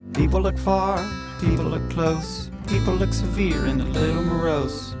People look far, people look close, people look severe and a little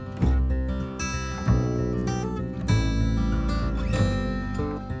morose.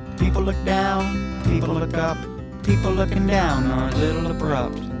 People look down, people look up, people looking down are a little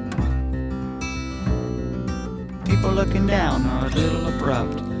abrupt. People looking down are a little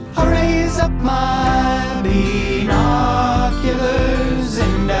abrupt. I raise up my binoculars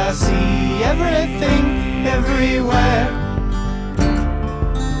and I see everything everywhere.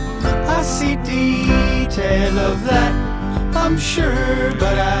 I see detail of that, I'm sure,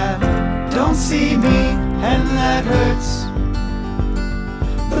 but I don't see me, and that hurts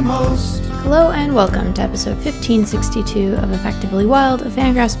the most. Hello and welcome to episode 1562 of Effectively Wild, a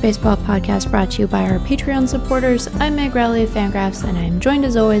Fangraphs baseball podcast brought to you by our Patreon supporters. I'm Meg Rowley of Fangraphs, and I am joined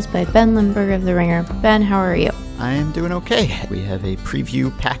as always by Ben Lindbergh of The Ringer. Ben, how are you? I am doing okay. We have a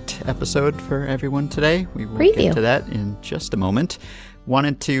preview-packed episode for everyone today. We will get to that in just a moment.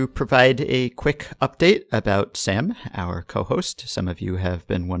 Wanted to provide a quick update about Sam, our co-host. Some of you have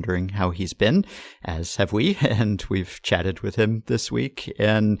been wondering how he's been, as have we, and we've chatted with him this week.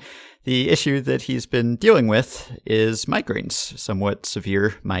 And the issue that he's been dealing with is migraines, somewhat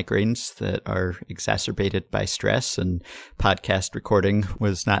severe migraines that are exacerbated by stress, and podcast recording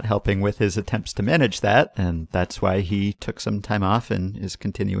was not helping with his attempts to manage that, and that's why he took some time off and is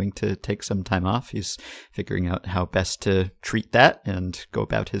continuing to take some time off. He's figuring out how best to treat that and go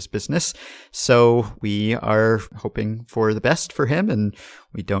about his business. So we are hoping for the best for him, and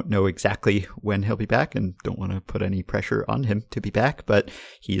we don't know exactly when he'll be back and don't want to put any pressure on him to be back, but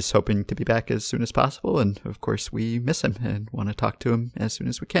he's hoping to be back as soon as possible. And of course, we miss him and want to talk to him as soon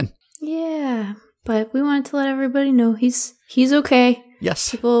as we can. Yeah, but we wanted to let everybody know he's okay.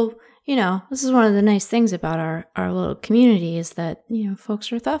 Yes. People, this is one of the nice things about our little community is that,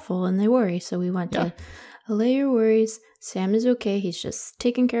 folks are thoughtful and they worry. So we want to allay your worries. Sam is okay. He's just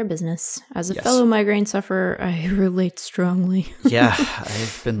taking care of business. As a fellow migraine sufferer, I relate strongly. Yeah,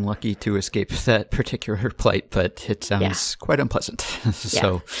 I've been lucky to escape that particular plight, but it sounds quite unpleasant.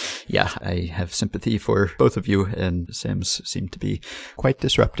 So, I have sympathy for both of you, and Sam's seem to be quite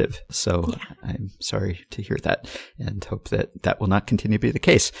disruptive. So I'm sorry to hear that and hope that that will not continue to be the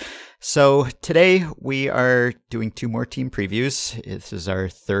case. So today we are doing 2 more team previews. This is our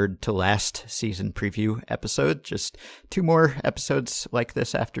third to last season preview episode. Just 2 more episodes like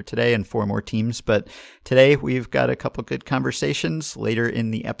this after today and 4 more teams. But today we've got a couple good conversations. Later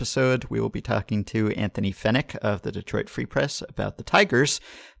in the episode, we will be talking to Anthony Fennick of the Detroit Free Press about the Tigers.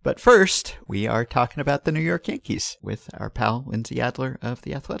 But first, we are talking about the New York Yankees with our pal Lindsay Adler of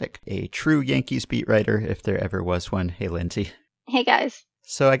The Athletic, a true Yankees beat writer if there ever was one. Hey, Lindsay. Hey, guys.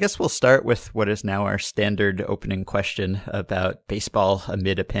 So I guess we'll start with what is now our standard opening question about baseball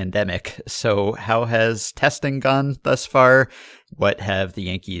amid a pandemic. So how has testing gone thus far? What have the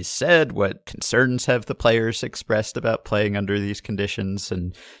Yankees said? What concerns have the players expressed about playing under these conditions?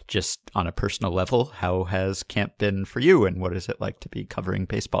 And just on a personal level, how has camp been for you? And what is it like to be covering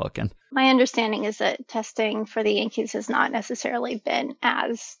baseball again? My understanding is that testing for the Yankees has not necessarily been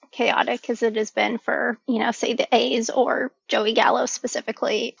as chaotic as it has been for, say the A's or Joey Gallo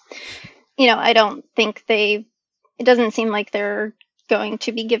specifically. I don't think it doesn't seem like they're going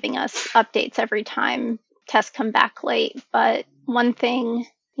to be giving us updates every time tests come back late. But one thing,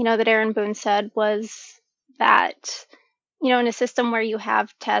 that Aaron Boone said was that, in a system where you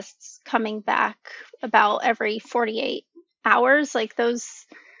have tests coming back about every 48 hours, like those,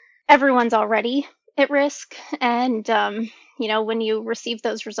 everyone's already at risk. And, when you receive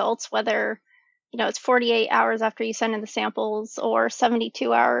those results, whether, it's 48 hours after you send in the samples or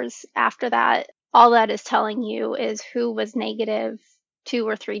 72 hours after that, all that is telling you is who was negative 2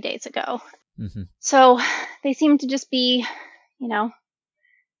 or 3 days ago. Mm-hmm. So they seem to just be,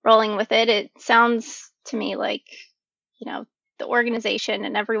 rolling with it. It sounds to me like, the organization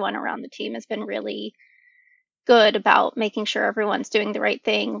and everyone around the team has been really good about making sure everyone's doing the right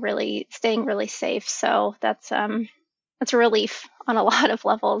thing, really staying really safe. So that's a relief on a lot of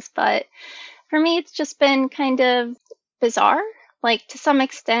levels. But for me, it's just been kind of bizarre. Like to some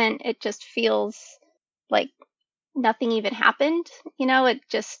extent, it just feels like nothing even happened. It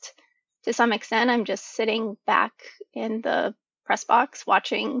just, to some extent, I'm just sitting back in the press box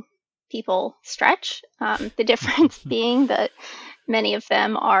watching people stretch. The difference being that many of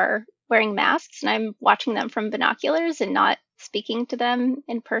them are wearing masks and I'm watching them from binoculars and not speaking to them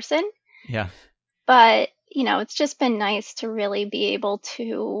in person. Yeah. But, it's just been nice to really be able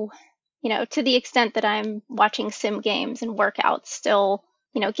to, to the extent that I'm watching sim games and workouts still,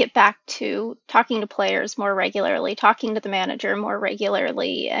 get back to talking to players more regularly, talking to the manager more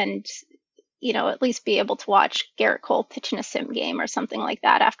regularly and, at least be able to watch Gerrit Cole pitch in a sim game or something like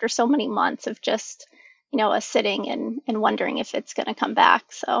that after so many months of just, us sitting and wondering if it's going to come back.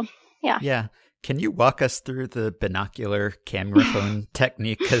 So, yeah. Yeah. Can you walk us through the binocular camera phone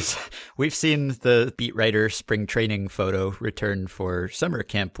technique? Because we've seen the beat writer spring training photo return for summer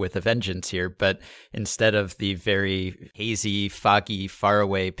camp with a vengeance here, but instead of the very hazy, foggy,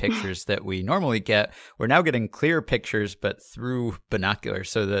 faraway pictures that we normally get, we're now getting clear pictures, but through binoculars.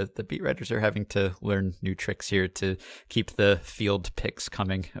 So the beat writers are having to learn new tricks here to keep the field pics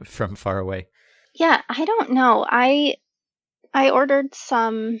coming from far away. Yeah, I don't know. I ordered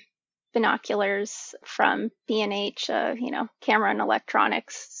some binoculars from B&H, camera and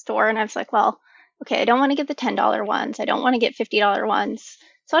electronics store, and I was like, well, okay, I don't want to get the $10 ones. I don't want to get $50 ones.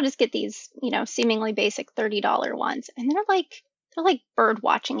 So I'll just get these, seemingly basic $30 ones. And they're like bird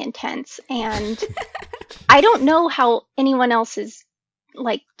watching intense. And I don't know how anyone else is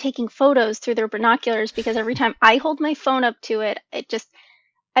like taking photos through their binoculars, because every time I hold my phone up to it,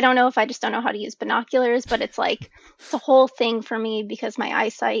 I don't know if I just don't know how to use binoculars, but it's a whole thing for me because my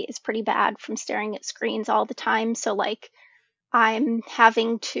eyesight is pretty bad from staring at screens all the time. So I'm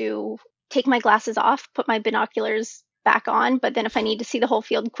having to take my glasses off, put my binoculars back on. But then if I need to see the whole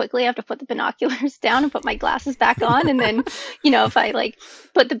field quickly, I have to put the binoculars down and put my glasses back on. And then, if I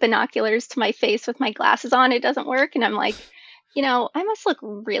put the binoculars to my face with my glasses on, it doesn't work. And I'm like, I must look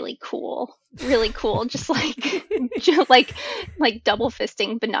really cool, just like double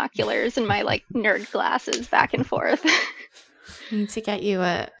fisting binoculars and my nerd glasses back and forth. We need to get you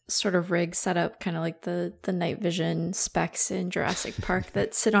a sort of rig set up, kind of like the night vision specs in Jurassic Park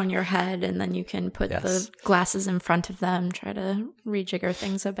that sit on your head, and then you can put the glasses in front of them, try to rejigger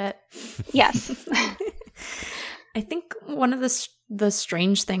things a bit. Yes. I think one of the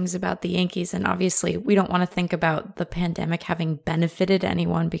strange things about the Yankees, and obviously we don't want to think about the pandemic having benefited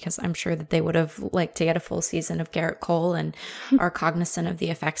anyone, because I'm sure that they would have liked to get a full season of Gerrit Cole and are cognizant of the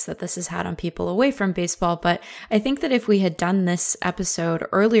effects that this has had on people away from baseball. But I think that if we had done this episode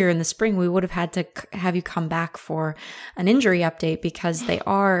earlier in the spring, we would have had to have you come back for an injury update, because they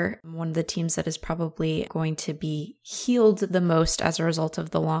are one of the teams that is probably going to be healed the most as a result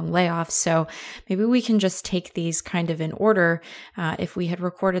of the long layoff. So maybe we can just take these kind of in order. If we had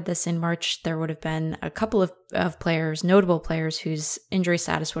recorded this in March, there would have been a couple of players, notable players, whose injury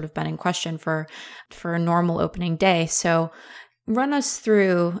status would have been in question for a normal opening day. So run us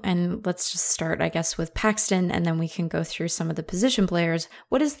through, and let's just start, I guess, with Paxton, and then we can go through some of the position players.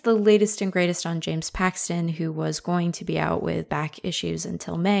 What is the latest and greatest on James Paxton, who was going to be out with back issues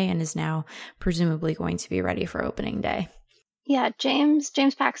until May and is now presumably going to be ready for opening day? Yeah, James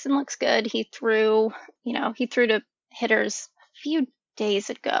Paxton looks good. He threw to hitters a few days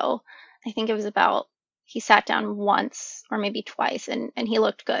ago. I think it was he sat down once or maybe twice, and he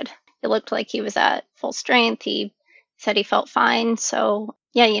looked good. It looked like he was at full strength. He said he felt fine. So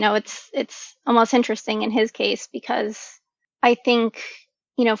yeah, it's almost interesting in his case, because I think,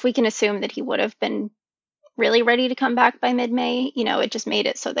 if we can assume that he would have been really ready to come back by mid-May, it just made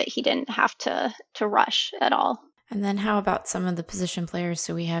it so that he didn't have to rush at all. And then how about some of the position players?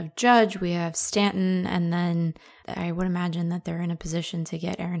 So we have Judge, we have Stanton, and then I would imagine that they're in a position to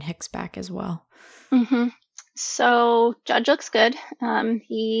get Aaron Hicks back as well. Mm-hmm. So Judge looks good.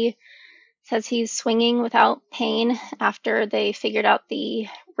 He says he's swinging without pain after they figured out the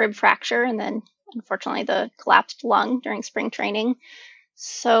rib fracture and then, unfortunately, the collapsed lung during spring training.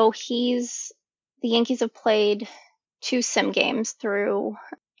 So the Yankees have played 2 sim games through,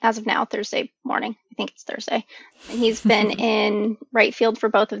 as of now, Thursday morning. I think it's Thursday. And he's been in right field for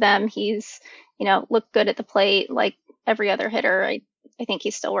both of them. He's, looked good at the plate like every other hitter. I think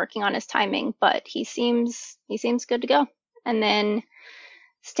he's still working on his timing, but he seems good to go. And then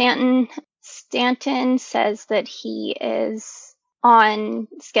Stanton says that he is on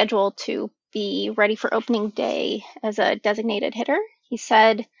schedule to be ready for opening day as a designated hitter. He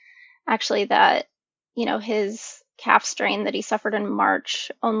said actually that, his calf strain that he suffered in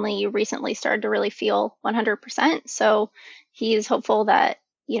March only recently started to really feel 100%. So he's hopeful that,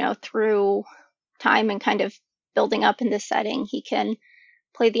 through time and kind of building up in this setting, he can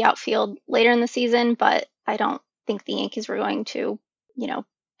play the outfield later in the season. But I don't think the Yankees were going to,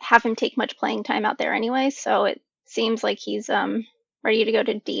 have him take much playing time out there anyway. So it seems like he's ready to go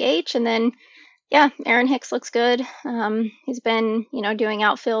to DH. And then, yeah, Aaron Hicks looks good. He's been, doing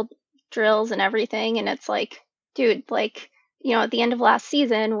outfield drills and everything. And it's like, dude, at the end of last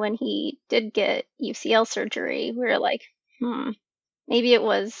season when he did get UCL surgery, we were like,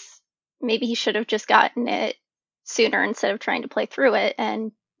 maybe he should have just gotten it sooner instead of trying to play through it.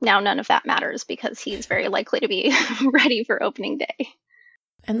 And now none of that matters because he's very likely to be ready for opening day.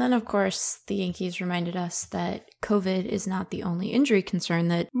 And then, of course, the Yankees reminded us that COVID is not the only injury concern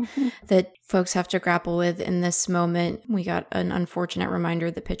that folks have to grapple with in this moment. We got an unfortunate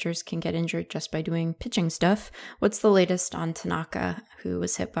reminder that pitchers can get injured just by doing pitching stuff. What's the latest on Tanaka, who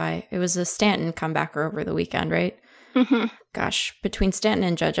was hit by, it was a Stanton comebacker over the weekend, right? Mm-hmm. Gosh, between Stanton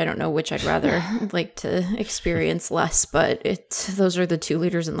and Judge, I don't know which I'd rather like to experience less, but those are the two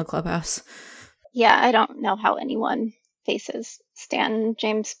leaders in the clubhouse. Yeah, I don't know how anyone faces Stanton.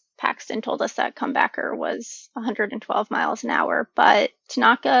 James Paxton told us that comebacker was 112 miles an hour, but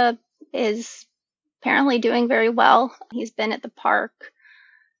Tanaka is apparently doing very well. He's been at the park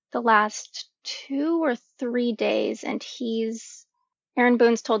the last 2 or 3 days, and Aaron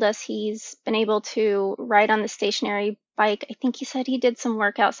Boone's told us he's been able to ride on the stationary bike. I think he said he did some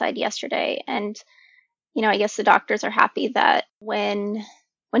work outside yesterday, and I guess the doctors are happy that when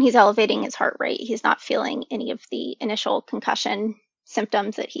he's elevating his heart rate, he's not feeling any of the initial concussion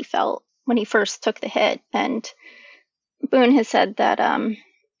symptoms that he felt when he first took the hit. And Boone has said that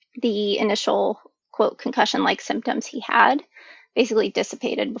the initial, quote, concussion-like symptoms he had basically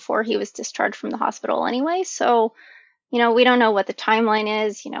dissipated before he was discharged from the hospital anyway. So, we don't know what the timeline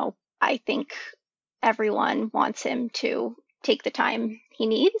is. I think everyone wants him to take the time he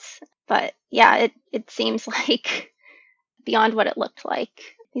needs. But yeah, it seems like beyond what it looked like,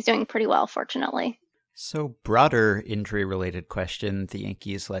 he's doing pretty well, fortunately. So, broader injury-related question. The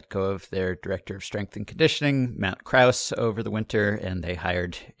Yankees let go of their director of strength and conditioning, Matt Krause, over the winter, and they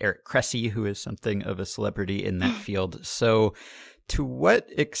hired Eric Cressey, who is something of a celebrity in that field. So, to what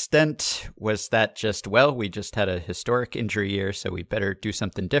extent was that just, well, we just had a historic injury year, so we better do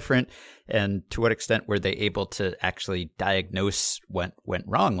something different? And to what extent were they able to actually diagnose what went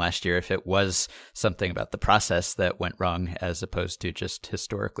wrong last year, if it was something about the process that went wrong as opposed to just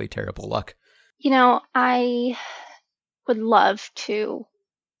historically terrible luck? I would love to,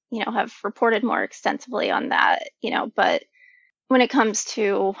 have reported more extensively on that, but when it comes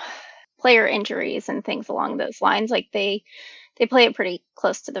to player injuries and things along those lines, like they play it pretty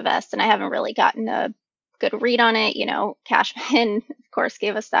close to the vest, and I haven't really gotten a good read on it. Cashman, of course,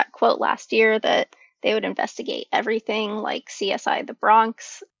 gave us that quote last year that they would investigate everything like CSI the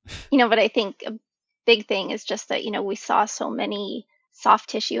Bronx, but I think a big thing is just that, we saw so many soft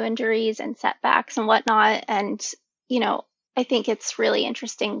tissue injuries and setbacks and whatnot. And, I think it's really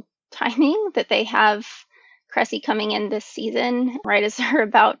interesting timing that they have Cressey coming in this season, right as they're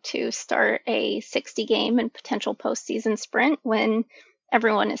about to start a 60-game and potential postseason sprint when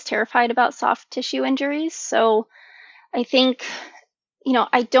everyone is terrified about soft tissue injuries. So I think,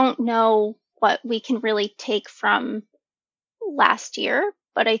 I don't know what we can really take from last year,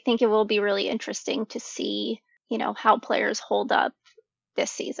 but I think it will be really interesting to see, how players hold up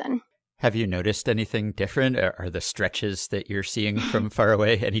this season. Have you noticed anything different? Are the stretches that you're seeing from far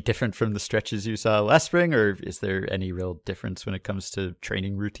away any different from the stretches you saw last spring? Or is there any real difference when it comes to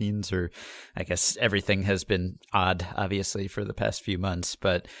training routines? Or I guess everything has been odd, obviously, for the past few months,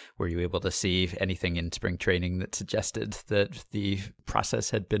 but were you able to see anything in spring training that suggested that the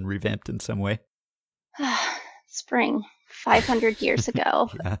process had been revamped in some way? Spring, 500 years ago.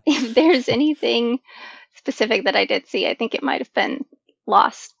 Yeah. If there's anything specific that I did see, I think it might have been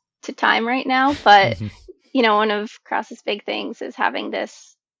lost to time right now. But, one of Krause's big things is having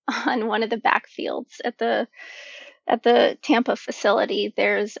this on one of the backfields at the Tampa facility.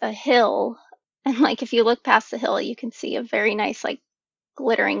 There's a hill, and if you look past the hill, you can see a very nice,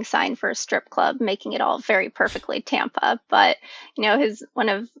 glittering sign for a strip club, making it all very perfectly Tampa. But, one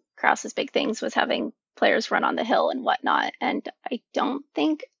of Krause's big things was having players run on the hill and whatnot. And I don't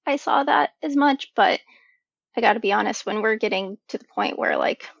think I saw that as much, but I got to be honest, when we're getting to the point where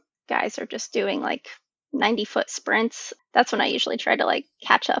guys are just doing 90-foot sprints, that's when I usually try to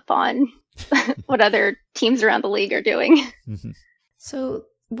catch up on what other teams around the league are doing. Mm-hmm. So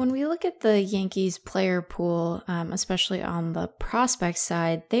when we look at the Yankees player pool, especially on the prospect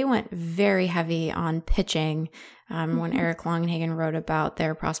side, they went very heavy on pitching. When Eric Longenhagen wrote about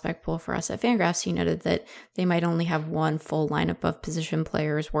their prospect pool for us at Fangraphs, he noted that they might only have one full lineup of position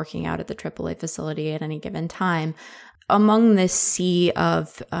players working out at the AAA facility at any given time. Among this sea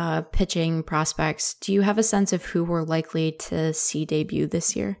of pitching prospects, do you have a sense of who we're likely to see debut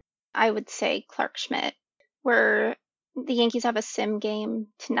this year? I would say Clarke Schmidt. The Yankees have a sim game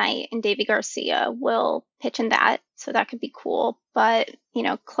tonight, and Deivi Garcia will pitch in that, so that could be cool. But,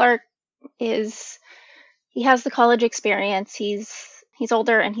 Clarke he has the college experience. He's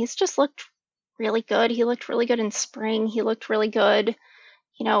older, and he's just looked really good. He looked really good in spring. He looked really good,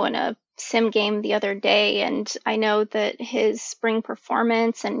 in a sim game the other day. And I know that his spring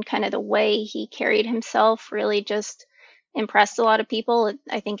performance and kind of the way he carried himself really just impressed a lot of people.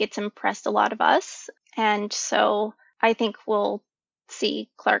 I think it's impressed a lot of us. And so I think we'll see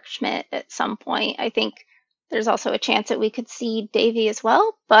Clarke Schmidt at some point. I think there's also a chance that we could see Davey as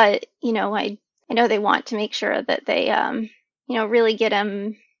well. But, I know they want to make sure that they, really get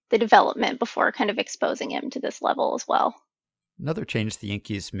him the development before kind of exposing him to this level as well. Another change the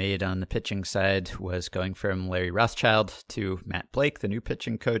Yankees made on the pitching side was going from Larry Rothschild to Matt Blake, the new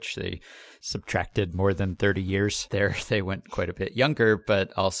pitching coach. They subtracted more than 30 years there. They went quite a bit younger,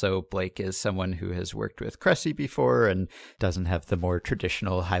 but also Blake is someone who has worked with Cressey before and doesn't have the more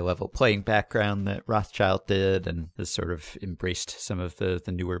traditional high-level playing background that Rothschild did, and has sort of embraced some of the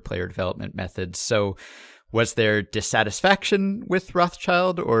newer player development methods. So was there dissatisfaction with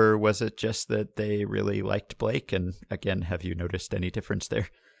Rothschild, or was it just that they really liked Blake? And again, have you noticed any difference there?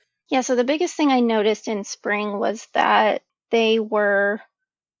 Yeah, so the biggest thing I noticed in spring was that they were,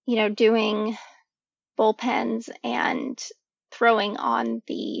 doing bullpens and throwing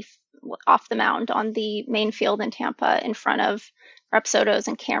off the mound on the main field in Tampa in front of Rapsodos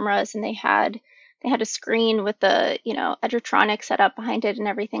and cameras, and they had a screen with the, Edgertronic set up behind it and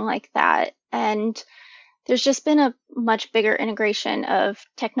everything like that. And there's just been a much bigger integration of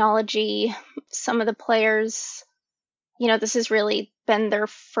technology. Some of the players, this has really been their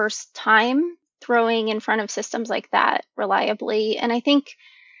first time throwing in front of systems like that reliably. And I think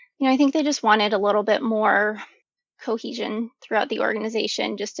they just wanted a little bit more cohesion throughout the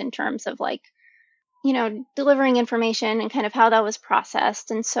organization, just in terms of delivering information and kind of how that was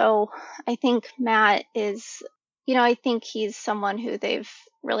processed. And so I think Matt is, I think he's someone who they've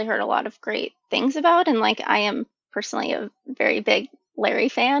really heard a lot of great things about. And I am personally a very big Larry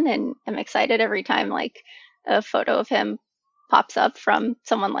fan, and am excited every time a photo of him pops up from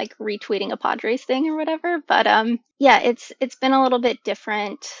someone retweeting a Padres thing or whatever. But it's been a little bit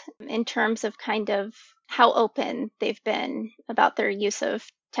different in terms of kind of how open they've been about their use of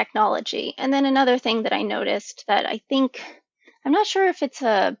technology. And then another thing that I noticed that I'm not sure if it's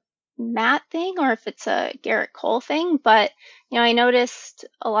a Matt thing or if it's a Gerrit Cole thing, but I noticed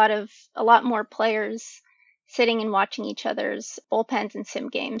a lot more players sitting and watching each other's bullpens and sim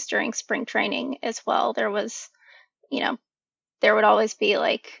games during spring training as well. There was, there would always be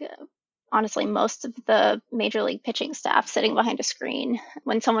honestly, most of the major league pitching staff sitting behind a screen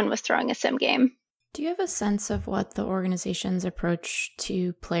when someone was throwing a sim game. Do you have a sense of what the organization's approach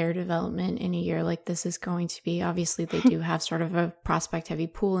to player development in a year like this is going to be? Obviously, they do have sort of a prospect-heavy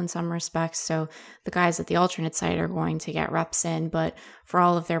pool in some respects, so the guys at the alternate site are going to get reps in, but for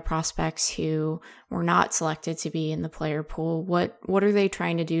all of their prospects who were not selected to be in the player pool, what are they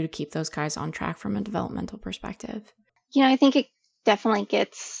trying to do to keep those guys on track from a developmental perspective? I think it definitely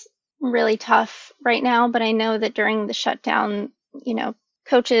gets really tough right now, but I know that during the shutdown,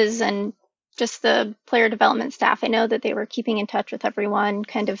 coaches and just the player development staff, I know that they were keeping in touch with everyone,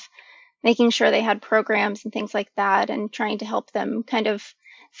 kind of making sure they had programs and things like that, and trying to help them kind of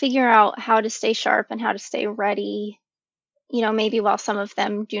figure out how to stay sharp and how to stay ready, maybe while some of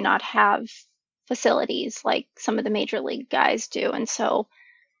them do not have facilities like some of the major league guys do. And so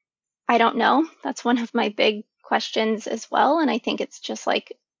I don't know. That's one of my big questions as well. And I think it's just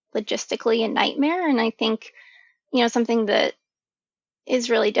logistically a nightmare. And I think, something that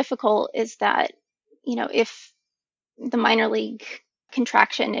is really difficult is that, if the minor league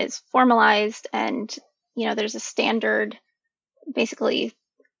contraction is formalized and, there's a standard basically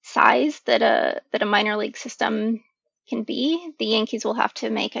size that a minor league system can be, the Yankees will have to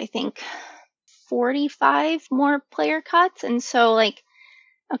make, I think, 45 more player cuts. And so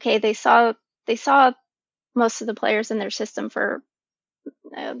okay, they saw most of the players in their system for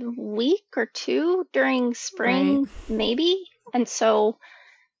a week or two during spring, right, maybe. And so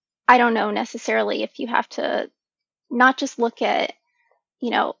I don't know necessarily if you have to not just look at,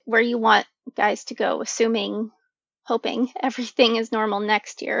 where you want guys to go, hoping everything is normal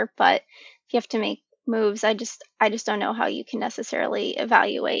next year, but if you have to make moves, I just don't know how you can necessarily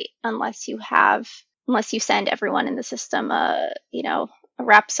evaluate unless you send everyone in the system a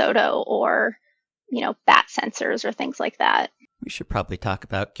Rapsodo or, bat sensors or things like that. We should probably talk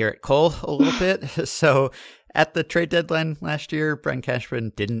about Gerrit Cole a little bit. So at the trade deadline last year, Brian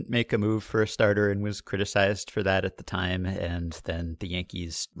Cashman didn't make a move for a starter and was criticized for that at the time. And then the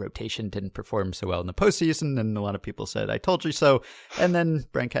Yankees rotation didn't perform so well in the postseason. And a lot of people said, I told you so. And then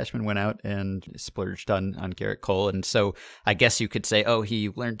Brian Cashman went out and splurged on Gerrit Cole. And so I guess you could say, oh, he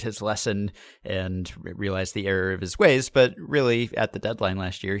learned his lesson and realized the error of his ways. But really, at the deadline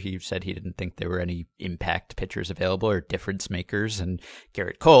last year, he said he didn't think there were any impact pitchers available or difference makers. And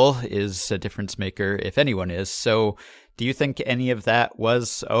Gerrit Cole is a difference maker, if anyone is. is. So do you think any of that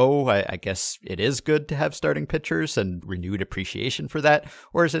was, I guess it is good to have starting pitchers and renewed appreciation for that?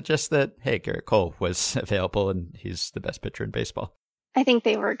 Or is it just that, hey, Gerrit Cole was available and he's the best pitcher in baseball? I think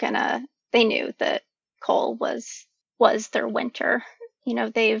they knew that Cole was their winter.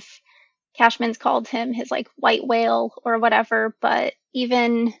 Cashman's called him his like white whale or whatever, but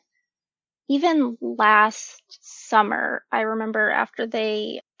even last summer, I remember after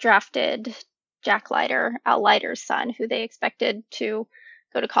they drafted Jack Leiter, Al Leiter's son, who they expected to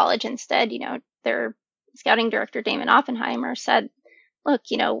go to college instead, their scouting director, Damon Oppenheimer, said, look,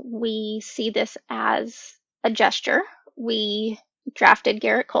 we see this as a gesture. We drafted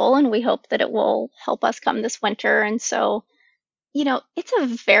Gerrit Cole and we hope that it will help us come this winter. And so, it's a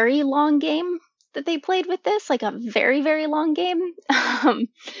very long game that they played with this, like a very, very long game.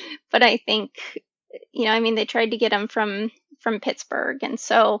 But I think, they tried to get him from Pittsburgh. And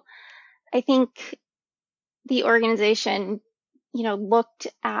so I think the organization, looked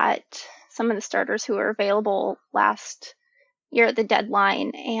at some of the starters who were available last year at the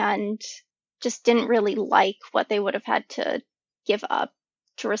deadline and just didn't really like what they would have had to give up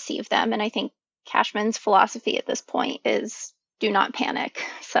to receive them. And I think Cashman's philosophy at this point is do not panic.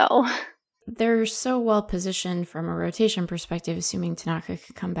 So they're so well positioned from a rotation perspective, assuming Tanaka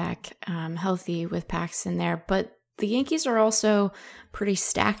could come back healthy with Paxton there. But the Yankees are also pretty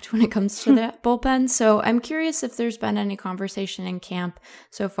stacked when it comes to that bullpen. So I'm curious if there's been any conversation in camp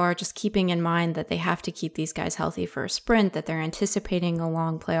so far, just keeping in mind that they have to keep these guys healthy for a sprint, that they're anticipating a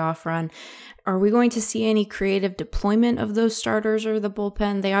long playoff run. Are we going to see any creative deployment of those starters or the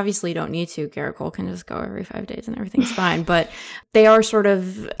bullpen? They obviously don't need to. Gerrit Cole can just go every 5 days and everything's fine. But they are sort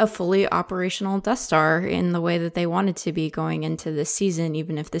of a fully operational Death Star in the way that they wanted to be going into this season,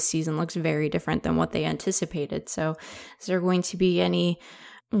 even if this season looks very different than what they anticipated. So is there going to be any,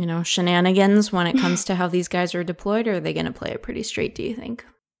 shenanigans when it comes to how these guys are deployed, or are they going to play it pretty straight, do you think?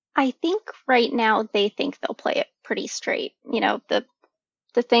 I think right now they think they'll play it pretty straight.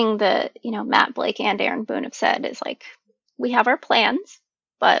 The thing that, Matt Blake and Aaron Boone have said is like, we have our plans,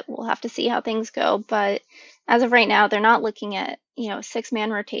 but we'll have to see how things go. But as of right now, they're not looking at, a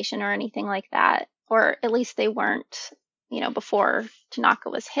 6-man rotation or anything like that, or at least they weren't, before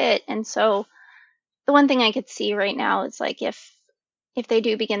Tanaka was hit. And so the one thing I could see right now is like, if they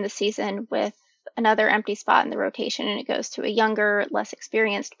do begin the season with another empty spot in the rotation and it goes to a younger, less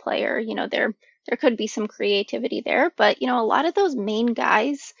experienced player, there could be some creativity there. But, a lot of those main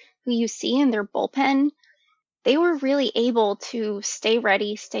guys who you see in their bullpen, they were really able to stay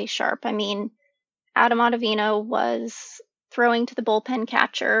ready, stay sharp. I mean, Adam Ottavino was throwing to the bullpen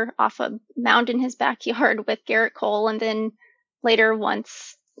catcher off a mound in his backyard with Gerrit Cole. And then later,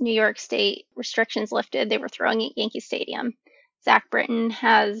 once New York State restrictions lifted, they were throwing at Yankee Stadium. Zach Britton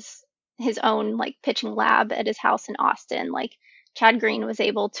has his own pitching lab at his house in Austin. Chad Green was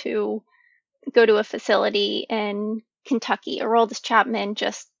able to go to a facility in Kentucky. Aroldis Chapman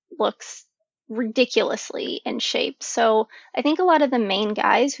just looks ridiculously in shape. So I think a lot of the main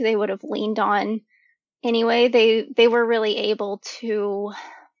guys who they would have leaned on anyway, they were really able to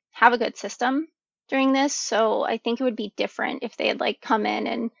have a good system during this. So I think it would be different if they had come in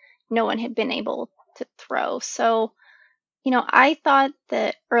and no one had been able to throw. So, I thought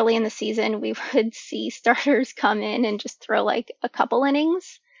that early in the season we would see starters come in and just throw a couple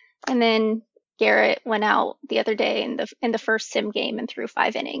innings. And then Gerrit went out the other day in the first sim game and threw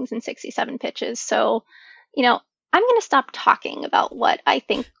 5 innings and 67 pitches. So, I'm going to stop talking about what I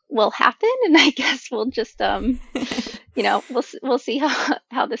think will happen, and I guess we'll just, we'll see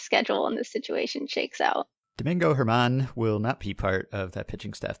how the schedule and the situation shakes out. Domingo Germán will not be part of that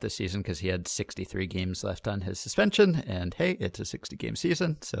pitching staff this season because he had 63 games left on his suspension. And hey, it's a 60-game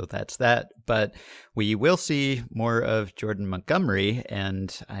season, so that's that. But we will see more of Jordan Montgomery,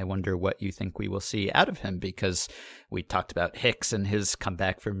 and I wonder what you think we will see out of him, because we talked about Hicks and his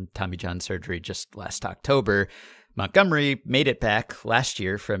comeback from Tommy John surgery just last October. Montgomery made it back last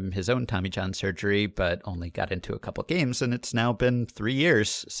year from his own Tommy John surgery, but only got into a couple games, and it's now been 3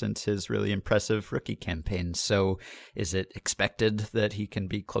 years since his really impressive rookie campaign. So is it expected that he can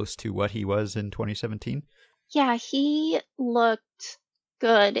be close to what he was in 2017? Yeah, he looked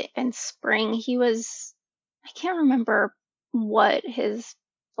good in spring. I can't remember what his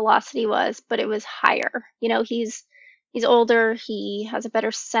velocity was, but it was higher. He's older. He has a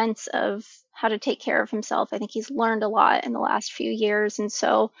better sense of how to take care of himself. I think he's learned a lot in the last few years. And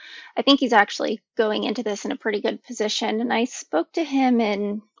so I think he's actually going into this in a pretty good position. And I spoke to him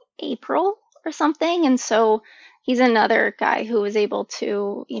in April or something. And so he's another guy who was able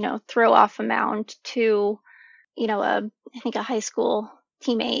to, throw off a mound to, I think a high school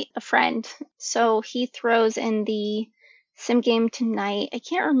teammate, a friend. So he throws in the sim game tonight. I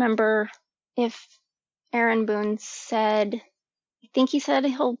can't remember if Aaron Boone said, I think he said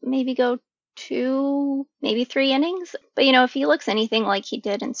he'll maybe go 2, maybe 3 innings. But, if he looks anything like he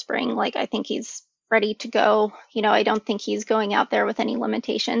did in spring, I think he's ready to go. I don't think he's going out there with any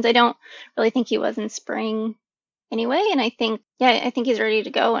limitations. I don't really think he was in spring anyway. And I think he's ready to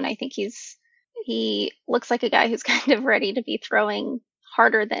go. And I think he looks like a guy who's kind of ready to be throwing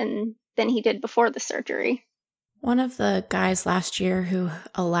harder than he did before the surgery. One of the guys last year who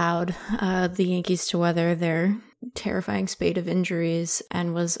allowed the Yankees to weather their terrifying spate of injuries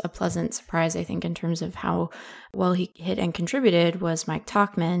and was a pleasant surprise, I think, in terms of how well he hit and contributed was Mike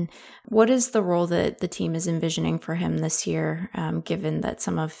Tauchman. What is the role that the team is envisioning for him this year, given that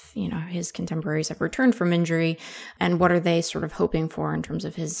some of his contemporaries have returned from injury, and what are they sort of hoping for in terms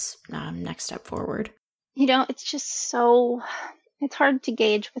of his next step forward? It's just it's hard to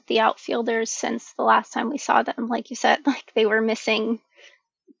gauge with the outfielders since the last time we saw them. Like you said, they were missing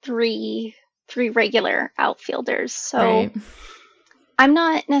three regular outfielders. So right. I'm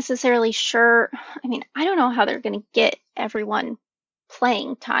not necessarily sure. I mean, I don't know how they're going to get everyone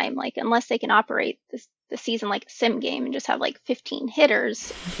playing time, unless they can operate the season like a sim game and just have 15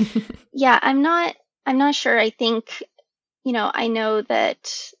 hitters. Yeah, I'm not sure. I think, I know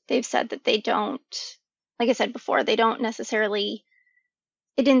that they've said that they don't, like I said before, they don't necessarily,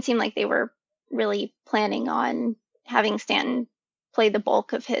 it didn't seem like they were really planning on having Stanton play the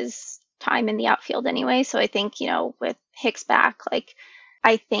bulk of his time in the outfield anyway. So I think, with Hicks back,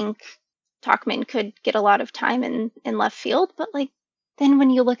 I think Tauchman could get a lot of time in left field. But then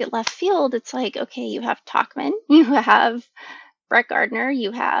when you look at left field, it's okay, you have Tauchman, you have Brett Gardner,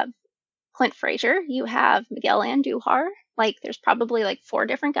 you have Clint Frazier, you have Miguel Andujar. There's probably 4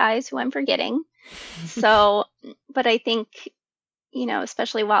 different guys who I'm forgetting. So, but I think,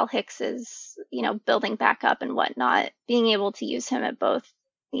 especially while Hicks is, building back up and whatnot, being able to use him at both,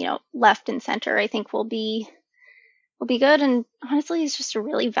 left and center, I think will be good. And honestly, he's just a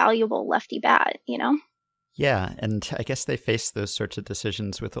really valuable lefty bat, Yeah, and I guess they faced those sorts of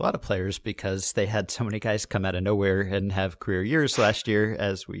decisions with a lot of players because they had so many guys come out of nowhere and have career years last year,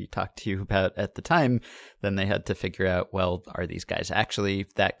 as we talked to you about at the time. Then they had to figure out, well, are these guys actually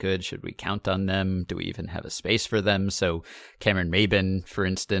that good? Should we count on them? Do we even have a space for them? So Cameron Maybin, for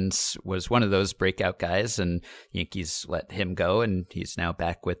instance, was one of those breakout guys, and Yankees let him go, and he's now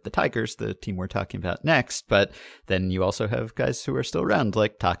back with the Tigers, the team we're talking about next. But then you also have guys who are still around,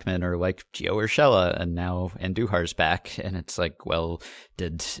 like Tauchman or like Gio Urshela, and now Andujar's back, and it's well,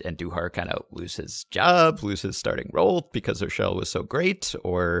 did Andujar kind of lose his job, lose his starting role because Urshela was so great,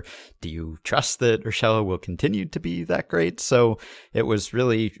 or do you trust that Urshela will continue to be that great? So it was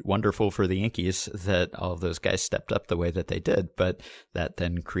really wonderful for the Yankees that all of those guys stepped up the way that they did, but that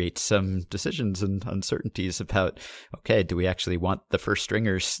then creates some decisions and uncertainties about, okay, do we actually want the first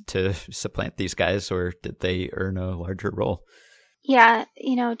stringers to supplant these guys, or did they earn a larger role? Yeah,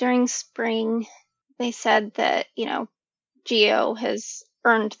 during spring, they said that, Gio has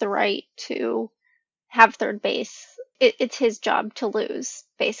earned the right to have third base. It's his job to lose,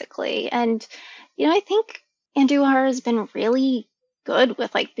 basically. And, I think Andujar has been really good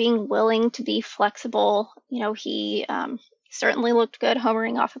with like being willing to be flexible. He certainly looked good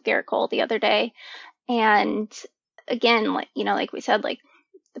homering off of Garrett Cole the other day. And again, like we said, like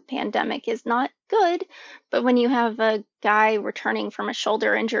the pandemic is not good, but when you have a guy returning from a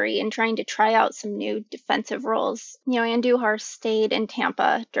shoulder injury and trying to try out some new defensive roles, Andujar stayed in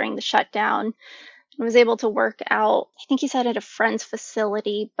Tampa during the shutdown and was able to work out, I think he said at a friend's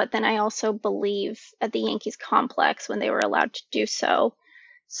facility, but then I also believe at the Yankees complex when they were allowed to do so.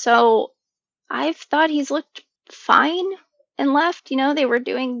 So I've thought he's looked fine in left. They were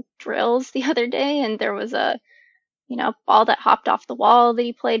doing drills the other day and there was a ball that hopped off the wall that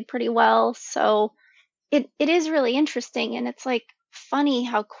he played pretty well. So it is really interesting. And it's like funny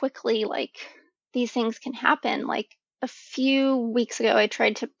how quickly like these things can happen. Like a few weeks ago, I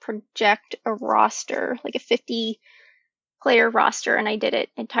tried to project a roster, like a 50-player roster, and I did it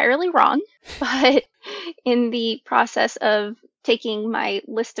entirely wrong. But in the process of taking my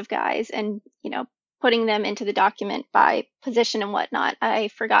list of guys and, putting them into the document by position and whatnot, I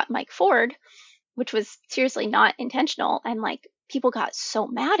forgot Mike Ford, which was seriously not intentional. And like people got so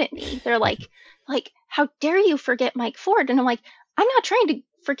mad at me. They're like, how dare you forget Mike Ford? And I'm like, I'm not trying to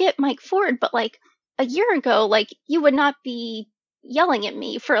forget Mike Ford, but like a year ago, like you would not be yelling at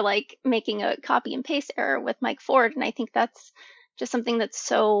me for like making a copy and paste error with Mike Ford. And I think that's just something that's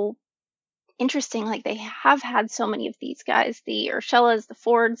so interesting. Like they have had so many of these guys, the Urschelas, the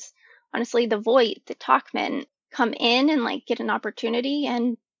Fords, honestly, the Voit, the Tauchman. come in and like get an opportunity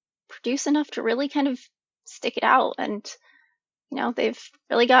and produce enough to really kind of stick it out. And, they've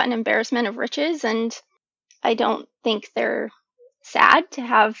really got an embarrassment of riches, and I don't think they're sad to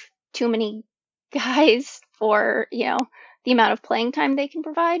have too many guys for, the amount of playing time they can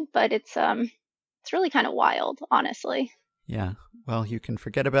provide, but it's really kind of wild, honestly. Yeah. Well, you can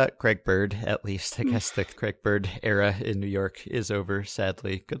forget about Greg Bird, at least. I guess the Greg Bird era in New York is over,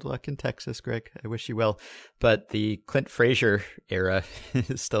 sadly. Good luck in Texas, Greg. I wish you well. But the Clint Frazier era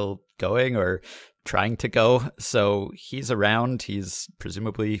is still going, or trying to go. So he's around. He's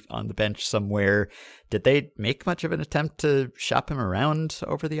presumably on the bench somewhere. Did they make much of an attempt to shop him around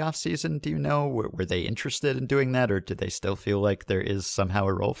over the offseason? Do you know? Were they interested in doing that, or did they still feel like there is somehow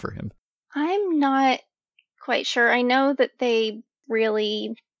a role for him? I'm not quite sure. I know that they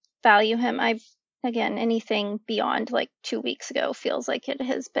really value him. Again, anything beyond like 2 weeks ago feels like it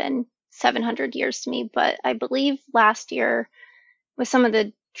has been 700 years to me. But I believe last year with some of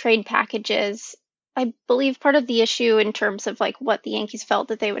the trade packages, I believe part of the issue in terms of like what the Yankees felt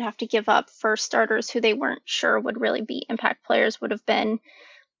that they would have to give up for starters who they weren't sure would really be impact players would have been,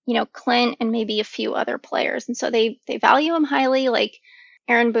 Clint and maybe a few other players. And so they value him highly. Like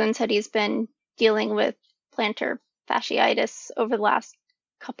Aaron Boone said he's been dealing with plantar fasciitis over the last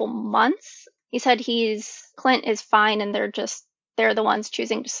couple months. He said Clint is fine and they're the ones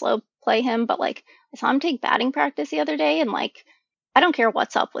choosing to slow play him. But like I saw him take batting practice the other day, and like I don't care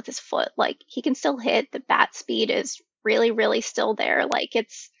what's up with his foot. Like he can still hit. The bat speed is really, really still there. Like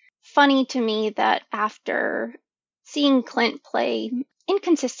it's funny to me that after seeing Clint play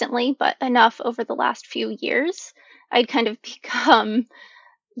inconsistently, but enough over the last few years, I'd kind of become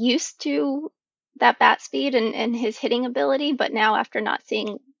used to that bat speed and his hitting ability. But now after not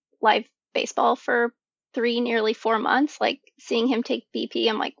seeing live baseball for nearly 4 months, like seeing him take BP,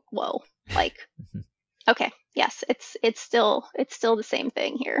 I'm like, whoa, like, okay. Yes, it's still the same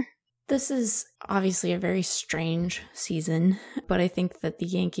thing here. This is obviously a very strange season, but I think that the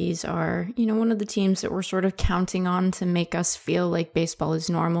Yankees are, one of the teams that we're sort of counting on to make us feel like baseball is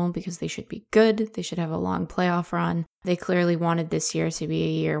normal, because they should be good. They should have a long playoff run. They clearly wanted this year to be a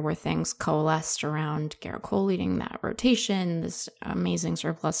year where things coalesced around Gerrit Cole leading that rotation, this amazing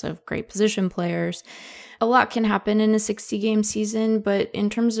surplus of great position players. A lot can happen in a 60-game season, but in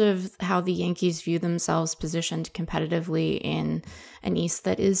terms of how the Yankees view themselves positioned competitively in an East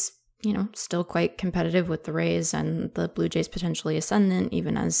that is, still quite competitive with the Rays and the Blue Jays potentially ascendant,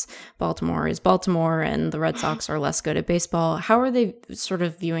 even as Baltimore is Baltimore and the Red Sox are less good at baseball. How are they sort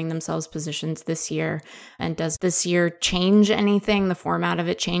of viewing themselves positioned this year? And does this year change anything, the format of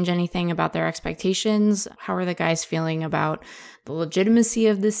it change anything about their expectations? How are the guys feeling about the legitimacy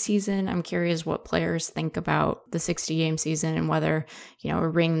of this season? I'm curious what players think about the 60-game season and whether, a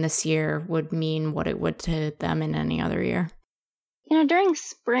ring this year would mean what it would to them in any other year. During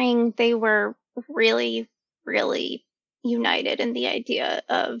spring, they were really, really united in the idea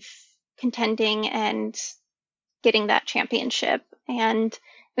of contending and getting that championship. And it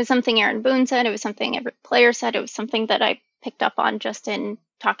was something Aaron Boone said. It was something every player said. It was something that I picked up on just in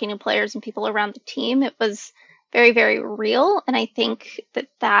talking to players and people around the team. It was very, very real. And I think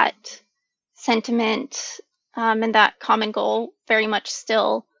that sentiment and that common goal very much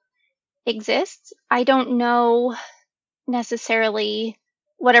still exists. I don't know necessarily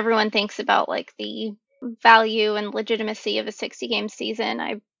what everyone thinks about like the value and legitimacy of a 60-game season.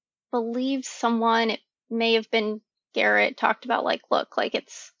 I believe it may have been Gerrit, talked about like, look, like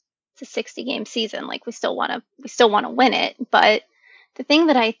it's a 60-game season, like we still want to win it. But the thing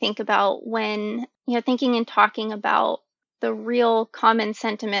that I think about when thinking and talking about the real common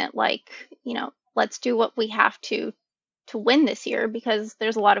sentiment, like let's do what we have to win this year, because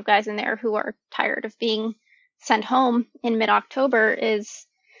there's a lot of guys in there who are tired of being sent home in mid-October, is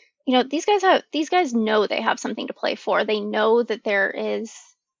these guys know they have something to play for. They know that there is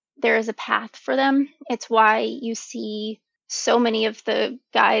a path for them. It's why you see so many of the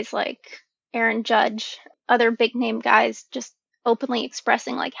guys like Aaron Judge, other big name guys, just openly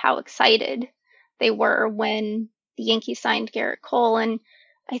expressing like how excited they were when the Yankees signed Gerrit Cole. And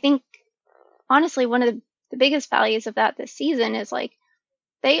I think honestly one of the biggest values of that this season is like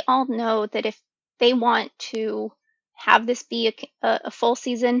they all know that if they want to have this be a full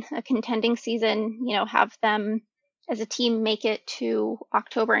season, a contending season, have them as a team make it to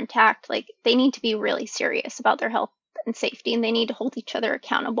October intact, like they need to be really serious about their health and safety, and they need to hold each other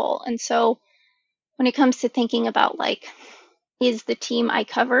accountable. And so when it comes to thinking about like, is the team I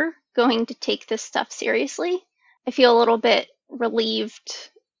cover going to take this stuff seriously? I feel a little bit relieved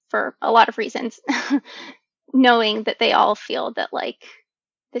for a lot of reasons, knowing that they all feel that like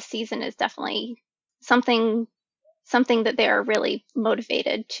this season is definitely something something that they are really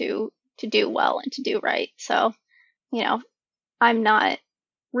motivated to do well and to do right. So, I'm not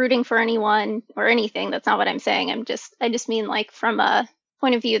rooting for anyone or anything. That's not what I'm saying. I just mean like from a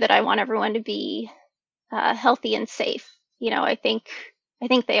point of view that I want everyone to be healthy and safe. I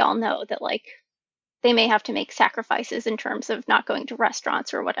think they all know that like they may have to make sacrifices in terms of not going to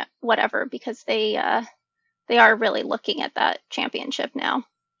restaurants or whatever because they are really looking at that championship now.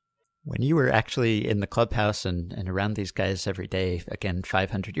 When you were actually in the clubhouse and around these guys every day, again,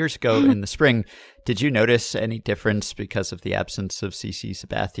 500 years ago in the spring, did you notice any difference because of the absence of CC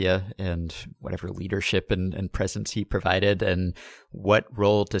Sabathia and whatever leadership and presence he provided? And what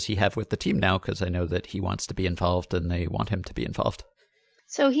role does he have with the team now? Because I know that he wants to be involved and they want him to be involved.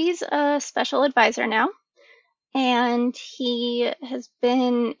 So he's a special advisor now, and he has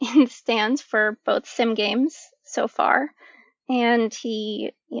been in the stands for both sim games so far. And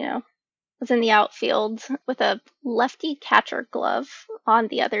he, was in the outfield with a lefty catcher glove on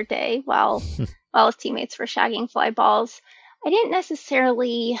the other day while his teammates were shagging fly balls. I didn't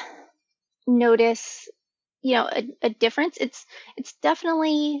necessarily notice, a difference. It's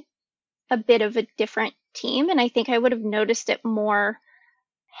definitely a bit of a different team, and I think I would have noticed it more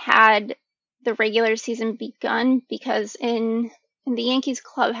had the regular season begun, because in the Yankees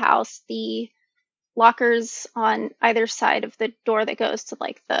clubhouse, the lockers on either side of the door that goes to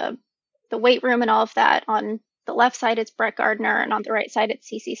like the weight room and all of that, on the left side it's Brett Gardner and on the right side it's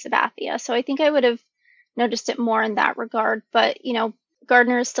CC Sabathia. So I think I would have noticed it more in that regard. But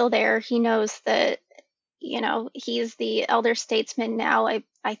Gardner is still there. He knows that he's the elder statesman now.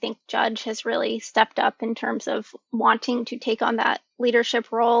 I think Judge has really stepped up in terms of wanting to take on that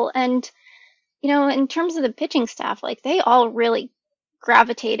leadership role. And in terms of the pitching staff, like they all really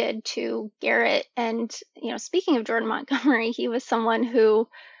gravitated to Garrett. And speaking of Jordan Montgomery, he was someone who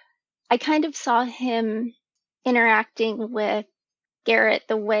I kind of saw him interacting with Garrett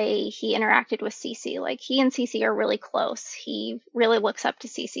the way he interacted with CC. Like he and CC are really close. He really looks up to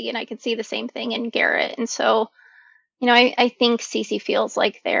CC, and I could see the same thing in Garrett. And so, I think CC feels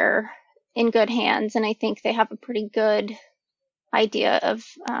like they're in good hands, and I think they have a pretty good idea of,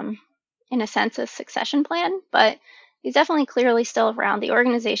 in a sense, a succession plan. But he's definitely clearly still around. The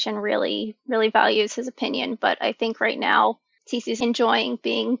organization really, really values his opinion, but I think right now CC's enjoying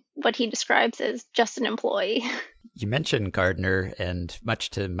being what he describes as just an employee. You mentioned Gardner, and much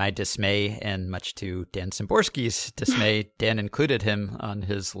to my dismay and much to Dan Szymborski's dismay, Dan included him on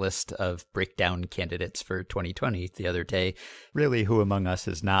his list of breakdown candidates for 2020 the other day. Really, who among us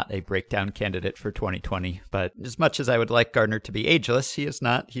is not a breakdown candidate for 2020? But as much as I would like Gardner to be ageless, he is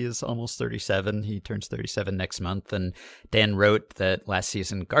not. He is almost 37. He turns 37 next month. And Dan wrote that last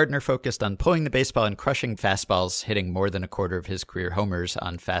season, Gardner focused on pulling the baseball and crushing fastballs, hitting more than a quarter of his career homers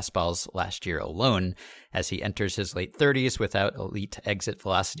on fastballs last year alone. As he enters his late 30s without elite exit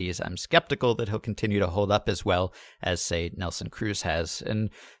velocities, I'm skeptical that he'll continue to hold up as well as, say, Nelson Cruz has.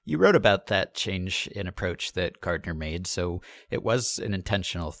 And you wrote about that change in approach that Gardner made, so it was an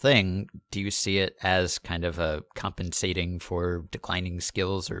intentional thing. Do you see it as kind of a compensating for declining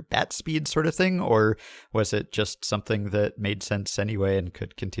skills or bat speed sort of thing, or was it just something that made sense anyway and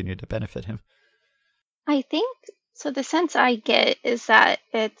could continue to benefit him? I think, so the sense I get is that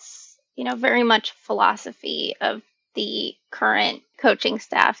it's very much philosophy of the current coaching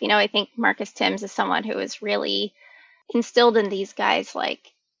staff. I think Marcus Timms is someone who has really instilled in these guys,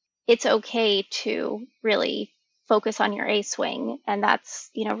 like, it's okay to really focus on your A swing. And that's,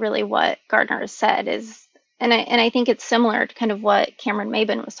 really what Gardner has said is, and I think it's similar to kind of what Cameron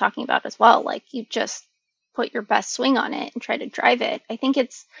Maybin was talking about as well. Like, you just put your best swing on it and try to drive it. I think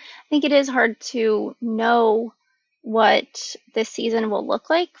it is hard to know what this season will look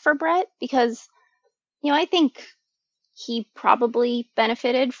like for Brett, because, I think he probably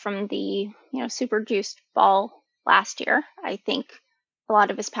benefited from the, super juiced ball last year. I think a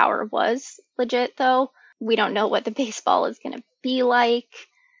lot of his power was legit, though. We don't know what the baseball is going to be like,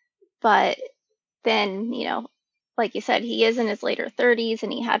 but then, like you said, he is in his later 30s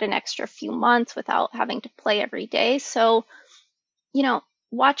and he had an extra few months without having to play every day. So,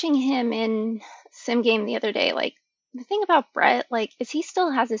 watching him in sim game the other day, like, the thing about Brett, like, is he still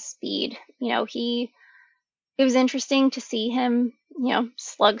has his speed. It was interesting to see him,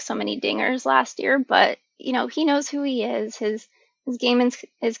 slug so many dingers last year, but, he knows who he is. His game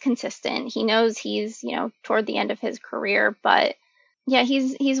is consistent. He knows he's, toward the end of his career, but yeah,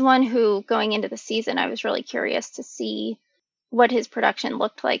 he's one who, going into the season, I was really curious to see what his production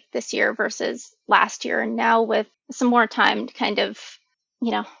looked like this year versus last year. And now with some more time to kind of,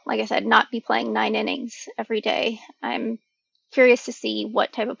 like I said, not be playing 9 innings every day, I'm curious to see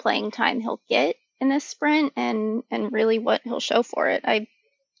what type of playing time he'll get in this sprint and really what he'll show for it.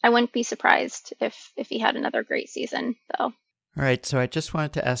 I wouldn't be surprised if he had another great season, though. All right, so I just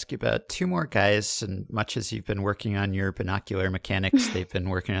wanted to ask you about two more guys, and much as you've been working on your binocular mechanics, they've been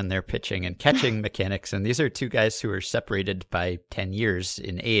working on their pitching and catching mechanics, and these are two guys who are separated by 10 years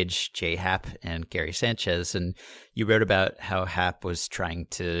in age, Jay Happ and Gary Sanchez, and you wrote about how Happ was trying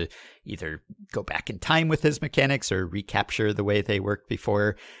to either go back in time with his mechanics or recapture the way they worked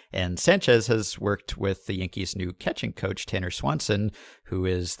before. And Sanchez has worked with the Yankees' new catching coach, Tanner Swanson, who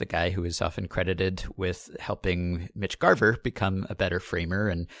is the guy who is often credited with helping Mitch Garver become a better framer.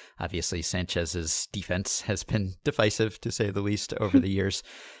 And obviously Sanchez's defense has been divisive, to say the least, over the years.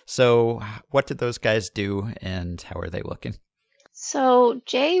 So what did those guys do and how are they looking? So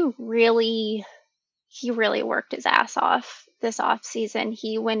Jay really worked his ass off this off season.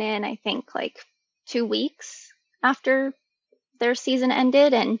 He went in, I think, like 2 weeks after their season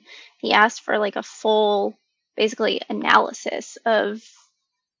ended, and he asked for like a full, basically, analysis of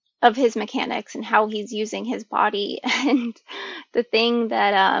his mechanics and how he's using his body. And the thing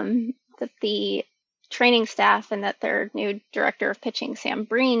that the training staff and that their new director of pitching, Sam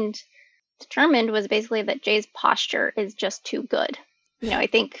Breen, determined was basically that Jay's posture is just too good. I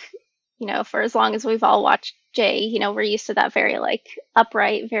think, for as long as we've all watched Jay, we're used to that very like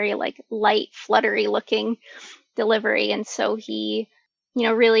upright, very like light, fluttery looking delivery. And so he,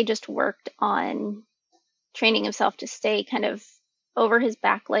 really just worked on training himself to stay kind of over his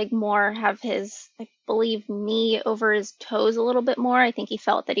back leg more, have his, I believe, knee over his toes a little bit more. I think he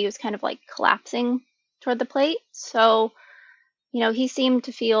felt that he was kind of like collapsing toward the plate. So, he seemed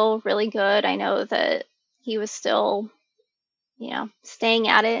to feel really good. I know that he was still, staying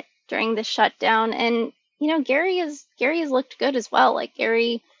at it during the shutdown. And, Gary has looked good as well. Like,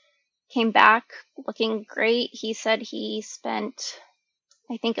 Gary came back looking great. He said he spent,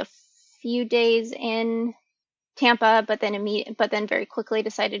 I think, a few days in Tampa, but then very quickly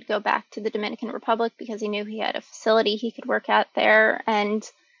decided to go back to the Dominican Republic because he knew he had a facility he could work at there. And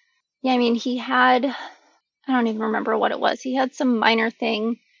yeah, I mean, he had, I don't even remember what it was. He had some minor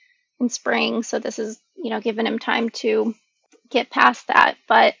thing in spring, so this is, giving him time to get past that.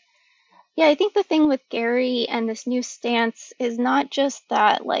 But yeah, I think the thing with Gary and this new stance is not just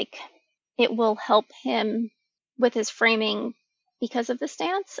that, like, it will help him with his framing because of the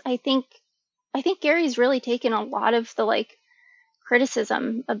stance. I think Gary's really taken a lot of the like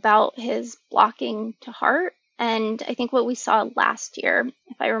criticism about his blocking to heart. And I think what we saw last year,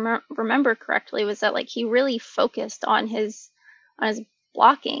 if I remember correctly, was that like he really focused on his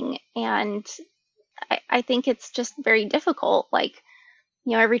blocking. And I think it's just very difficult. Like,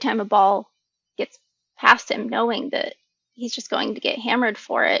 every time a ball gets past him, knowing that he's just going to get hammered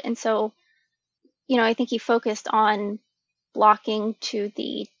for it. And so, I think he focused on blocking to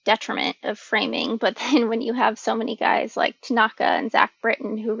the detriment of framing. But then when you have so many guys like Tanaka and Zach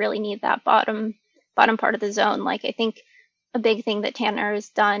Britton who really need that bottom part of the zone, like, I think a big thing that Tanner has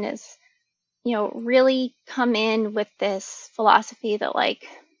done is, really come in with this philosophy that, like,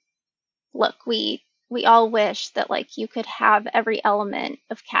 look, we all wish that like you could have every element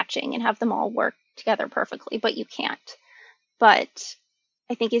of catching and have them all work together perfectly, but you can't. But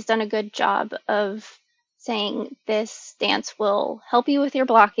I think he's done a good job of saying this stance will help you with your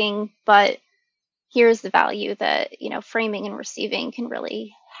blocking, but here's the value that, framing and receiving can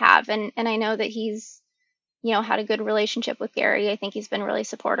really have. And I know that he's, had a good relationship with Gary. I think he's been really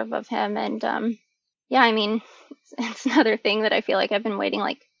supportive of him. And yeah, I mean, it's another thing that I feel like I've been waiting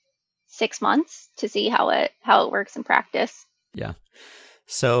like 6 months to see how it works in practice. Yeah.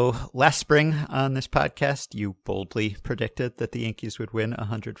 So last spring on this podcast, you boldly predicted that the Yankees would win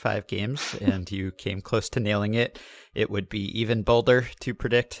 105 games, and you came close to nailing it. It would be even bolder to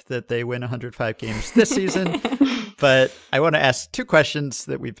predict that they win 105 games this season. But I want to ask two questions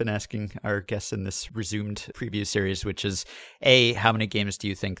that we've been asking our guests in this resumed preview series, which is, A, how many games do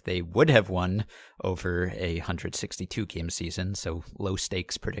you think they would have won over a 162-game season? So low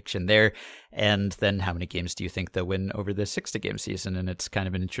stakes prediction there. And then how many games do you think they'll win over the 60-game season? And it's kind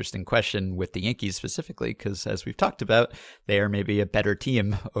of an interesting question with the Yankees specifically, because as we've talked about, they are maybe a better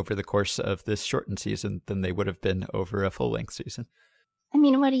team over the course of this shortened season than they would have been over a full-length season. I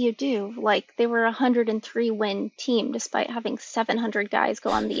mean, what do you do? Like, they were a 103-win team despite having 700 guys go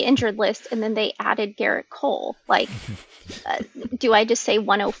on the injured list, and then they added Garrett Cole. Like, do I just say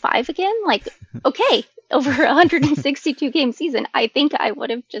 105 again? Like, okay, over a 162-game season, I think I would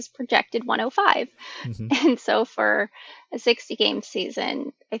have just projected 105. Mm-hmm. And so for a 60-game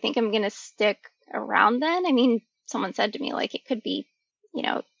season, I think I'm going to stick around then. I mean, someone said to me, like, it could be,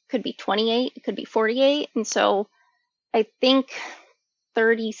 it could be 28, it could be 48. And so I think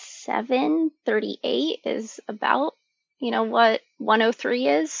 37, 38 is about, what 103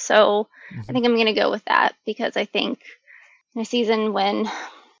 is. So I think I'm going to go with that, because I think in a season when,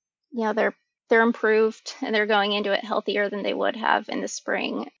 they're improved and they're going into it healthier than they would have in the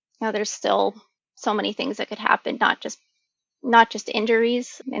spring, there's still so many things that could happen, not just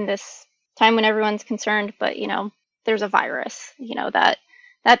injuries in this time when everyone's concerned, but, there's a virus,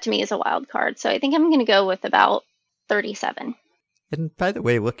 that to me is a wild card. So I think I'm going to go with about 37. And by the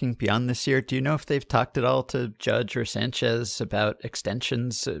way, looking beyond this year, do you know if they've talked at all to Judge or Sanchez about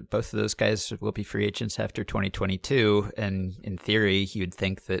extensions? Both of those guys will be free agents after 2022. And in theory, you'd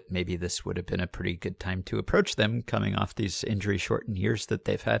think that maybe this would have been a pretty good time to approach them coming off these injury-shortened years that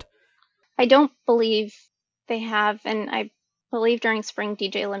they've had. I don't believe they have. And I believe during spring,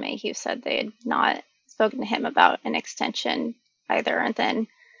 DJ LeMahieu said they had not spoken to him about an extension either. And then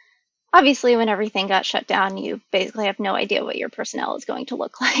obviously, when everything got shut down, you basically have no idea what your personnel is going to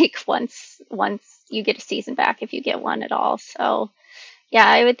look like once you get a season back, if you get one at all. So, yeah,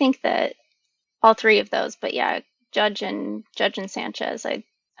 I would think that all three of those. But yeah, Judge and Sanchez, I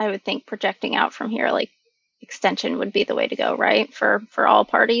would think projecting out from here, like extension would be the way to go, right? For all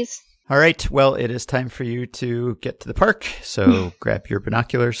parties. All right. Well, it is time for you to get to the park. So grab your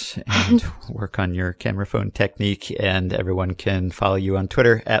binoculars and work on your camera phone technique. And everyone can follow you on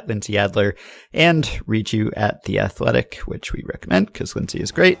Twitter at Lindsay Adler and read you at The Athletic, which we recommend because Lindsay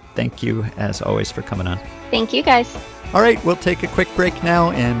is great. Thank you, as always, for coming on. Thank you, guys. All right. We'll take a quick break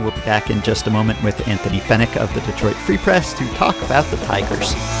now, and we'll be back in just a moment with Anthony Fenech of the Detroit Free Press to talk about the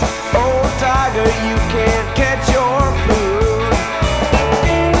Tigers. Oh, Tiger, you can't catch your food.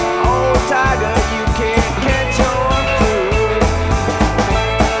 Tiger, you can't catch your food.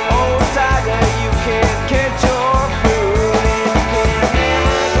 Oh, Tiger, you can't catch your food. And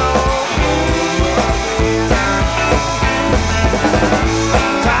you can never go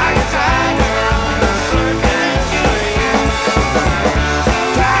home. Tiger, Tiger, on the circus train.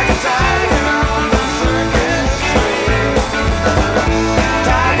 Tiger, Tiger, on the circus train.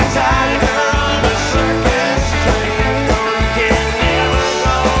 Tiger, Tiger, on the circus train. Oh, you can never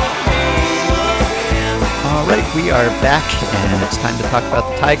go home. All right, we are back, and it's time to talk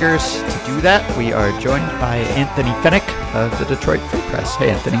about the Tigers. To do that, we are joined by Anthony Fenech of the Detroit Free Press. Hey,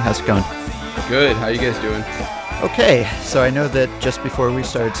 Anthony, how's it going? Good. How you guys doing? Okay, so I know that just before we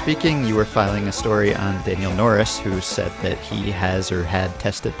started speaking, you were filing a story on Daniel Norris, who said that he has or had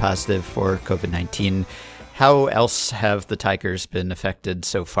tested positive for COVID-19. How else have the Tigers been affected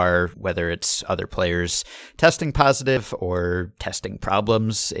so far, whether it's other players testing positive or testing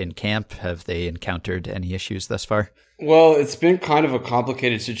problems in camp? Have they encountered any issues thus far? Well, it's been kind of a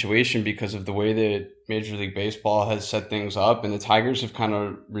complicated situation because of the way that Major League Baseball has set things up, and the Tigers have kind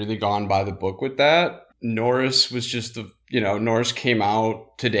of really gone by the book with that. Norris was just Norris came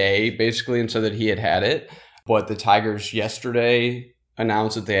out today basically and said that he had it, but the Tigers yesterday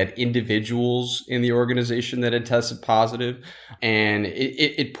announced that they had individuals in the organization that had tested positive. And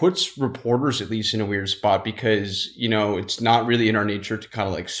it puts reporters at least in a weird spot because, it's not really in our nature to kind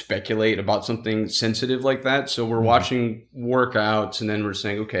of like speculate about something sensitive like that. So we're watching workouts and then we're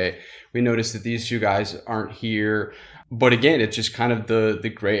saying, okay, we noticed that these two guys aren't here. But again, it's just kind of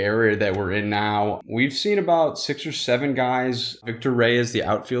the gray area that we're in now. We've seen about 6 or 7 guys. Victor Reyes, the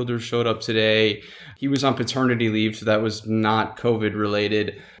outfielder, showed up today. He was on paternity leave, so that was not COVID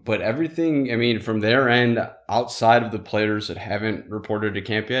related. But everything, from their end, outside of the players that haven't reported to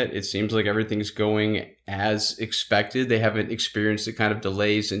camp yet, it seems like everything's going as expected. They haven't experienced the kind of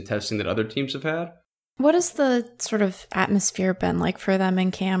delays in testing that other teams have had. What has the sort of atmosphere been like for them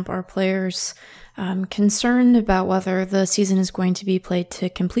in camp? Are players concerned about whether the season is going to be played to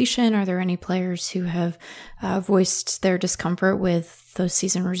completion? Are there any players who have voiced their discomfort with the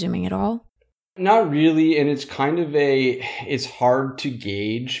season resuming at all? Not really, and it's kind of it's hard to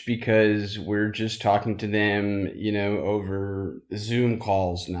gauge because we're just talking to them, over Zoom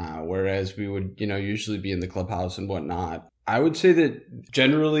calls now, whereas we would, usually be in the clubhouse and whatnot. I would say that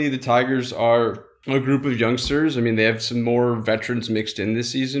generally the Tigers are a group of youngsters. They have some more veterans mixed in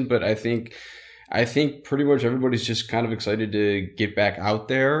this season, but I think pretty much everybody's just kind of excited to get back out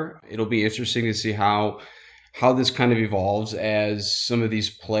there. It'll be interesting to see how this kind of evolves as some of these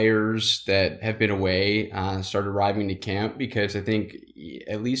players that have been away start arriving to camp, because I think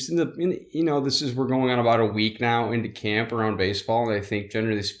at least we're going on about a week now into camp around baseball. And I think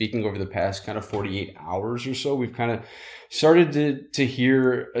generally speaking, over the past kind of 48 hours or so, we've kind of started to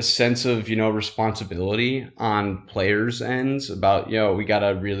hear a sense of, responsibility on players' ends about, we got to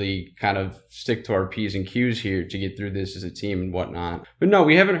really kind of stick to our P's and Q's here to get through this as a team and whatnot. But no,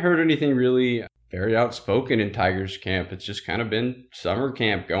 we haven't heard anything really very outspoken in Tigers camp. It's just kind of been summer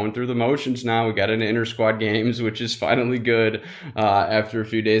camp, going through the motions now. We got into inter-squad games, which is finally good after a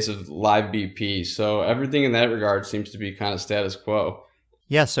few days of live BP. So everything in that regard seems to be kind of status quo.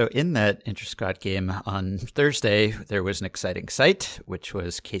 Yeah, so in that inter-squad game on Thursday, there was an exciting sight, which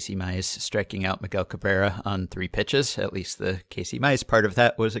was Casey Mize striking out Miguel Cabrera on 3 pitches. At least the Casey Mize part of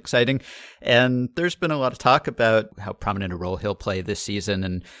that was exciting. And there's been a lot of talk about how prominent a role he'll play this season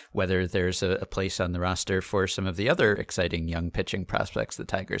and whether there's a place on the roster for some of the other exciting young pitching prospects the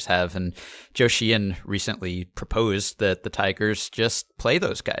Tigers have. And Joe Sheehan recently proposed that the Tigers just play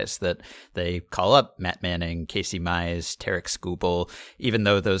those guys, that they call up Matt Manning, Casey Mize, Tarik Skubal, even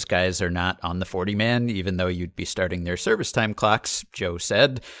though those guys are not on the 40-man, even though you'd be starting their service time clocks. Joe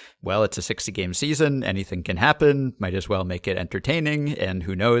said, well, it's a 60-game season. Anything can happen. Might as well make it entertaining. And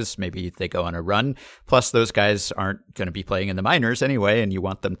who knows, maybe they go on a run. Plus, those guys aren't going to be playing in the minors anyway, and you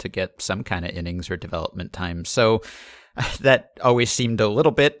want them to get some kind of innings or development time. So that always seemed a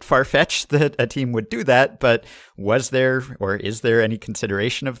little bit far-fetched that a team would do that, but was there or is there any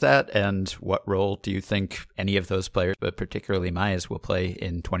consideration of that? And what role do you think any of those players, but particularly Mize, will play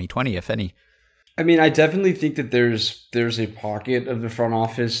in 2020, if any? I mean, I definitely think that there's a pocket of the front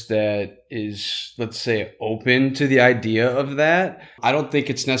office that is, let's say, open to the idea of that. I don't think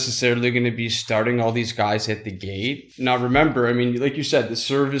it's necessarily going to be starting all these guys at the gate. Now, remember, I mean, like you said, the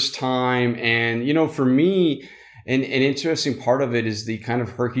service time and, for me, an interesting part of it is the kind of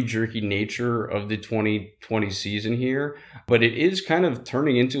herky-jerky nature of the 2020 season here. But it is kind of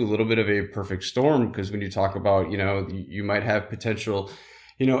turning into a little bit of a perfect storm because when you talk about, you might have potential,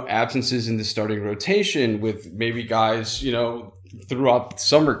 absences in the starting rotation with maybe guys, throughout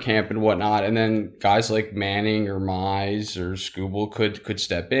summer camp and whatnot. And then guys like Manning or Mize or Skubal could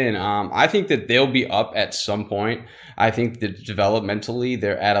step in. I think that they'll be up at some point. I think that developmentally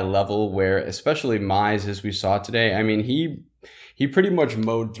they're at a level where, especially Mize, as we saw today, I mean, he pretty much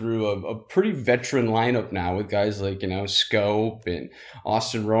mowed through a pretty veteran lineup now with guys like, Scope and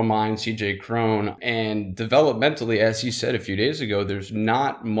Austin Romine, CJ Cron. And developmentally, as he said a few days ago, there's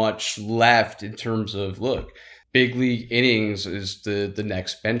not much left in terms of, look, big league innings is the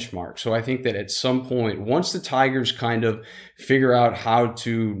next benchmark. So I think that at some point, once the Tigers kind of figure out how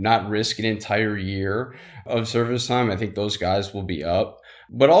to not risk an entire year of service time, I think those guys will be up.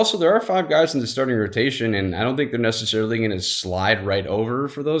 But also there are 5 guys in the starting rotation, and I don't think they're necessarily going to slide right over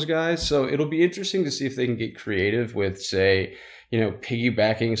for those guys. So it'll be interesting to see if they can get creative with, say,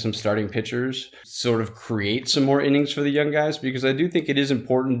 piggybacking some starting pitchers, sort of create some more innings for the young guys, because I do think it is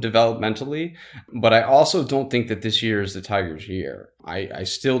important developmentally, but I also don't think that this year is the Tigers' year. I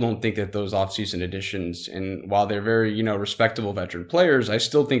still don't think that those offseason additions, and while they're very, respectable veteran players, I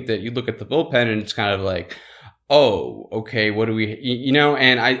still think that you look at the bullpen and it's kind of like, oh, okay, what do we,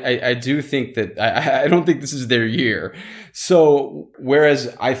 and I do think that I don't think this is their year. So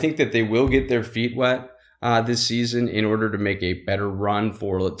whereas I think that they will get their feet wet this season in order to make a better run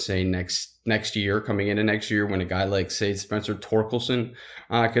for, let's say, next year, coming into next year when a guy like, say, Spencer Torkelson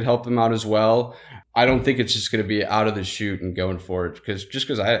could help them out as well. I don't think it's just going to be out of the chute and going for it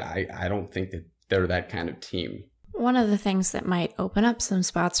because I don't think that they're that kind of team. One of the things that might open up some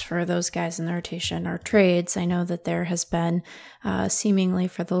spots for those guys in the rotation are trades. I know that there has been seemingly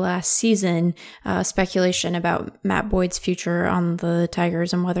for the last season speculation about Matt Boyd's future on the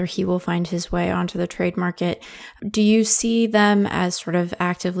Tigers and whether he will find his way onto the trade market. Do you see them as sort of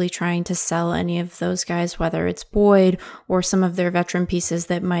actively trying to sell any of those guys, whether it's Boyd or some of their veteran pieces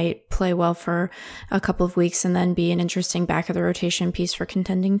that might play well for a couple of weeks and then be an interesting back of the rotation piece for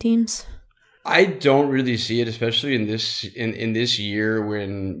contending teams? I don't really see it, especially in this year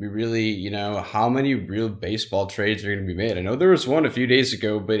when we really, how many real baseball trades are going to be made. I know there was one a few days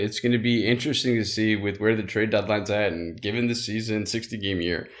ago, but it's going to be interesting to see with where the trade deadline's at and given the season 60-game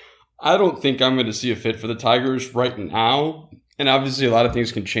year. I don't think I'm going to see a fit for the Tigers right now. And obviously a lot of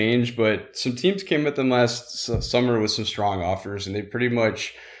things can change, but some teams came at them last summer with some strong offers and they pretty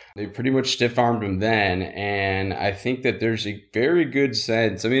much stiff-armed him then, and I think that there's a very good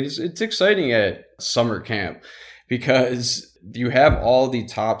sense. I mean, it's exciting at summer camp because you have all the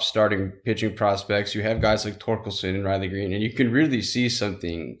top starting pitching prospects. You have guys like Torkelson and Riley Green, and you can really see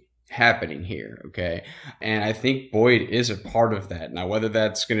something happening here, okay? And I think Boyd is a part of that. Now, whether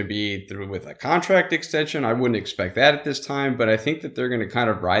that's going to be through with a contract extension, I wouldn't expect that at this time, but I think that they're going to kind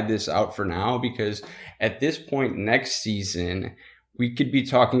of ride this out for now because at this point next season, we could be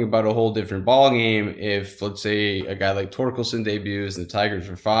talking about a whole different ballgame if, let's say, a guy like Torkelson debuts and the Tigers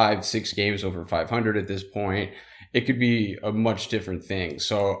are 5-6 games over 500 at this point. it could be a much different thing.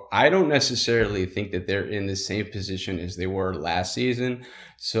 So I don't necessarily think that they're in the same position as they were last season.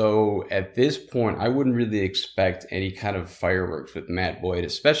 So at this point, I wouldn't really expect any kind of fireworks with Matt Boyd,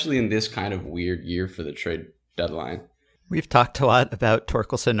 especially in this kind of weird year for the trade deadline. We've talked a lot about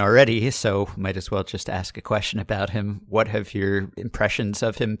Torkelson already, so might as well just ask a question about him. What have your impressions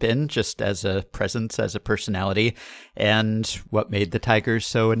of him been, just as a presence, as a personality? And what made the Tigers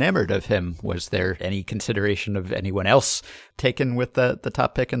so enamored of him? Was there any consideration of anyone else taken with the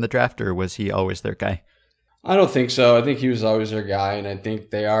top pick in the draft, or was he always their guy? I don't think so. I think he was always their guy, and I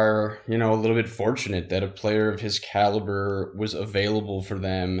think they are, a little bit fortunate that a player of his caliber was available for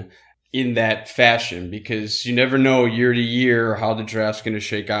them in that fashion, because you never know year to year how the draft's going to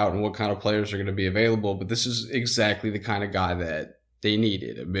shake out and what kind of players are going to be available. But this is exactly the kind of guy that they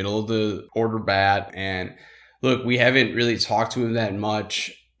needed, a middle of the order bat. And look, we haven't really talked to him that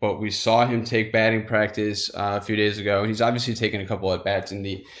much, but we saw him take batting practice a few days ago. And he's obviously taken a couple at bats in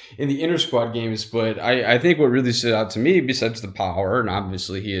the inter squad games. But I think what really stood out to me, besides the power, and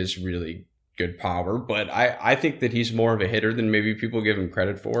obviously he is really good power, but I think that he's more of a hitter than maybe people give him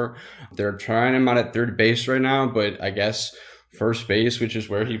credit for. They're trying him out at third base right now, but I guess first base, which is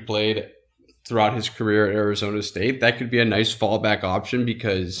where he played throughout his career at Arizona State, that could be a nice fallback option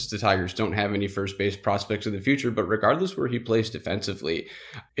because the Tigers don't have any first base prospects in the future. But regardless where he plays defensively,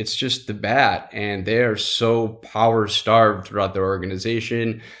 it's just the bat, and they are so power starved throughout their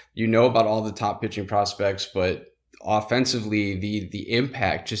organization. You know about all the top pitching prospects, but offensively, the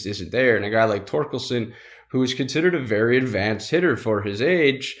impact just isn't there. And a guy like Torkelson, who is considered a very advanced hitter for his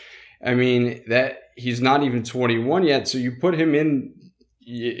age, I mean, that he's not even 21 yet. So you put him in,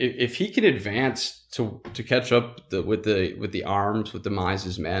 if he can advance to catch up with the arms, with the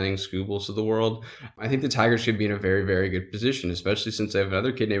Mizes, Mannings, Skubals of the world, I think the Tigers should be in a very, very good position, especially since they have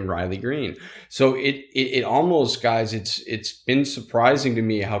another kid named Riley Green. So it almost, guys, it's been surprising to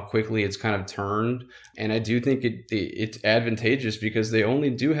me how quickly it's kind of turned. And I do think it's advantageous because they only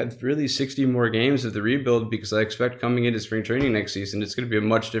do have really 60 more games of the rebuild, because I expect coming into spring training next season, it's going to be a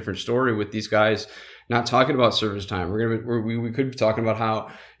much different story with these guys not talking about service time. We could be talking about how,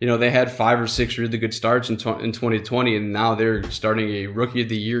 they had 5 or 6 really good starts in 2020, and now they're starting a Rookie of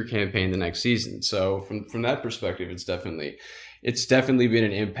the Year campaign the next season. So from that perspective, it's definitely been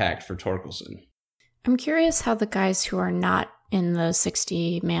an impact for Torkelson. I'm curious how the guys who are not in the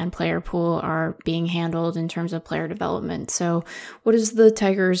 60-man player pool are being handled in terms of player development. So what is the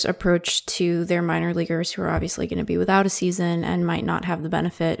Tigers' approach to their minor leaguers who are obviously going to be without a season and might not have the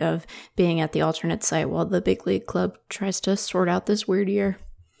benefit of being at the alternate site while the big league club tries to sort out this weird year?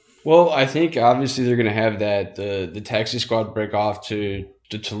 Well, I think obviously they're going to have that the taxi squad break off to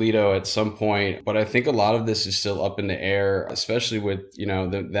Toledo at some point, but I think a lot of this is still up in the air, especially with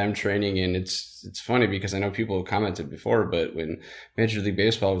them training. And it's funny because I know people have commented before, but when Major League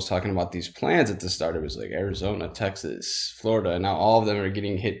Baseball was talking about these plans at the start, it was like Arizona, Texas, Florida, and now all of them are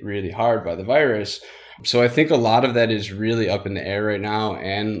getting hit really hard by the virus. So I think a lot of that is really up in the air right now,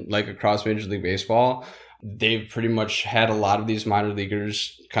 and like across Major League Baseball, they've pretty much had a lot of these minor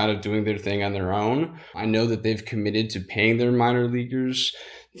leaguers kind of doing their thing on their own. I know that they've committed to paying their minor leaguers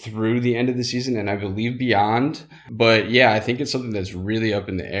through the end of the season, and I believe beyond. But yeah, I think it's something that's really up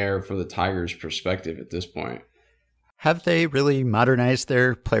in the air from the Tigers' perspective at this point. Have they really modernized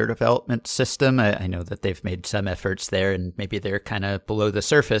their player development system? I know that they've made some efforts there, and maybe they're kind of below the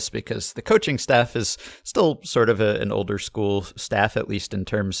surface because the coaching staff is still sort of an older school staff, at least in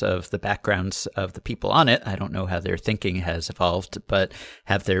terms of the backgrounds of the people on it. I don't know how their thinking has evolved, but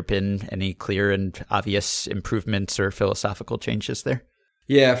have there been any clear and obvious improvements or philosophical changes there?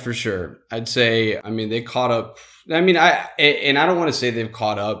 Yeah, for sure. I'd say, they caught up. I don't want to say they've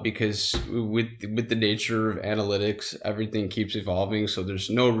caught up because with the nature of analytics, everything keeps evolving. So there's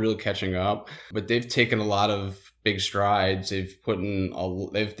no real catching up, but they've taken a lot of big strides. They've put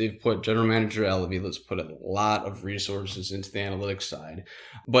General Manager Elevy, let's put a lot of resources into the analytics side.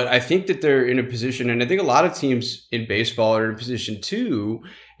 But I think that they're in a position, and I think a lot of teams in baseball are in a position too,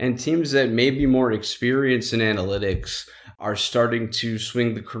 and teams that may be more experienced in analytics are starting to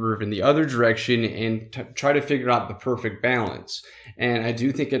swing the curve in the other direction and try to figure out the perfect balance. And I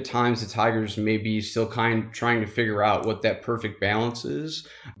do think at times the Tigers may be still trying to figure out what that perfect balance is,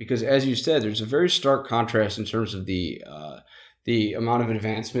 because as you said, there's a very stark contrast in terms of the amount of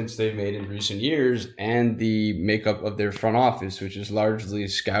advancements they've made in recent years and the makeup of their front office, which is largely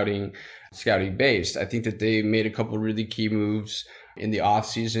scouting based. I think that they made a couple really key moves in the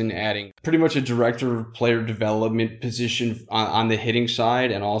offseason, adding pretty much a director of player development position on the hitting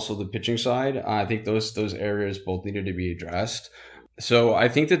side and also the pitching side. I think those areas both needed to be addressed. So I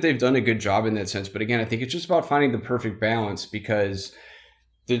think that they've done a good job in that sense. But again, I think it's just about finding the perfect balance, because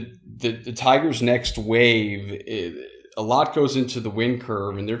the Tigers' next wave, a lot goes into the win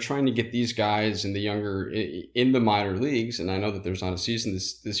curve, and they're trying to get these guys in the younger in the minor leagues. And I know that there's not a season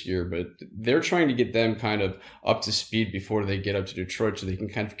this year, but they're trying to get them kind of up to speed before they get up to Detroit, so they can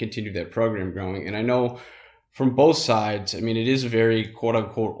kind of continue that program going. And I know from both sides, I mean, it is a very quote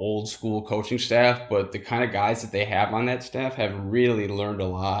unquote old school coaching staff, but the kind of guys that they have on that staff have really learned a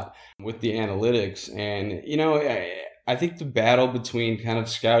lot with the analytics. And, you know, I think the battle between kind of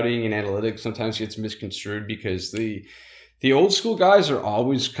scouting and analytics sometimes gets misconstrued, because the old school guys are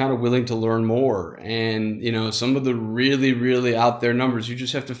always kind of willing to learn more. And, you know, some of the really, really out there numbers, you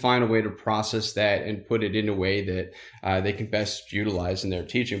just have to find a way to process that and put it in a way that they can best utilize in their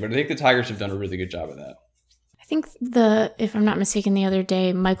teaching. But I think the Tigers have done a really good job of that. I think if I'm not mistaken, the other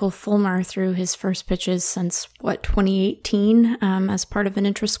day, Michael Fulmer threw his first pitches since 2018 as part of an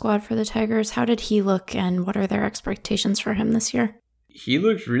intra-squad for the Tigers. How did he look, and what are their expectations for him this year? He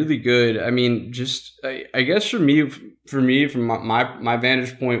looked really good. I mean, just I guess for me, from my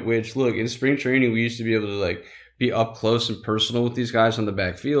vantage point, which, look, in spring training, we used to be able to like be up close and personal with these guys on the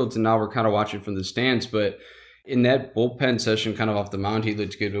backfield, and now we're kind of watching from the stands. But in that bullpen session, kind of off the mound, he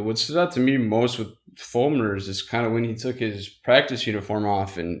looked good. But what stood out to me most with Fulmer is kind of when he took his practice uniform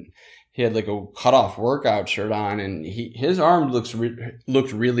off and he had like a cutoff workout shirt on, and his arm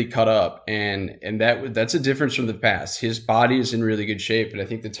looked really cut up, and that's a difference from the past. His body is in really good shape, and I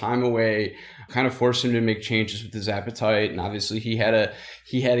think the time away kind of forced him to make changes with his appetite. And obviously he had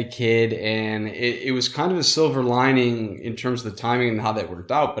a kid, and it was kind of a silver lining in terms of the timing and how that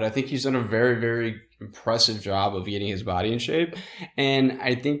worked out. But I think he's done a very, very impressive job of getting his body in shape. And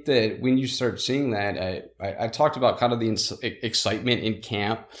I think that when you start seeing that, I talked about kind of the excitement in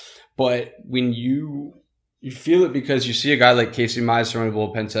camp. But when you feel it because you see a guy like Casey Mize throwing a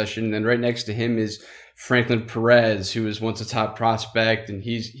bullpen session, and right next to him is Franklin Perez, who was once a top prospect, and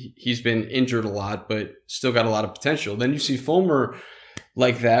he's been injured a lot, but still got a lot of potential. Then you see Fulmer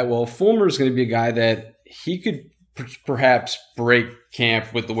like that. Well, Fulmer is going to be a guy that he could perhaps break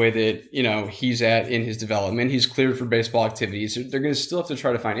camp with the way that, you know, he's at in his development. He's cleared for baseball activities. They're going to still have to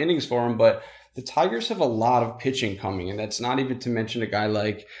try to find innings for him, but the Tigers have a lot of pitching coming, and that's not even to mention a guy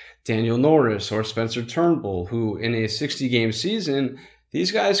like Daniel Norris or Spencer Turnbull, who in a 60-game season,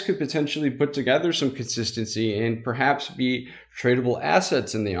 these guys could potentially put together some consistency and perhaps be tradable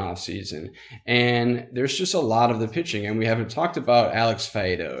assets in the offseason. And there's just a lot of the pitching, and we haven't talked about Alex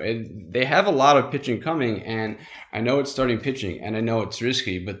Faedo. And they have a lot of pitching coming, and I know it's starting pitching, and I know it's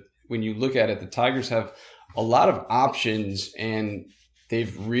risky, but when you look at it, the Tigers have a lot of options, and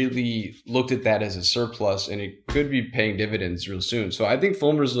they've really looked at that as a surplus, and it could be paying dividends real soon. So I think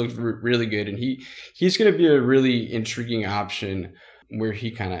Fulmer's looked really good, and he's going to be a really intriguing option where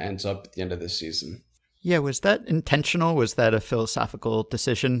he kind of ends up at the end of this season. Yeah, was that intentional? Was that a philosophical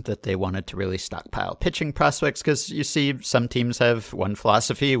decision that they wanted to really stockpile pitching prospects? Because you see some teams have one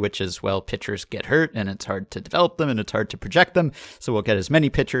philosophy, which is, well, pitchers get hurt and it's hard to develop them and it's hard to project them. So we'll get as many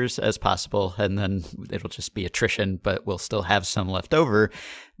pitchers as possible and then it'll just be attrition, but we'll still have some left over.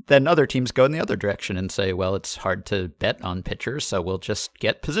 Then other teams go in the other direction and say, well, it's hard to bet on pitchers, so we'll just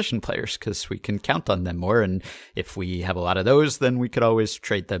get position players because we can count on them more. And if we have a lot of those, then we could always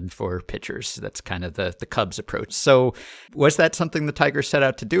trade them for pitchers. That's kind of the Cubs approach. So was that something the Tigers set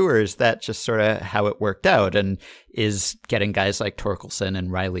out to do, or is that just sort of how it worked out? And is getting guys like Torkelson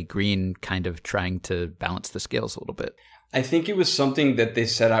and Riley Green kind of trying to balance the scales a little bit? I think it was something that they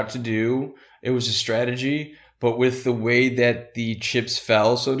set out to do. It was a strategy. But with the way that the chips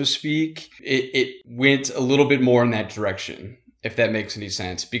fell, so to speak, it went a little bit more in that direction, if that makes any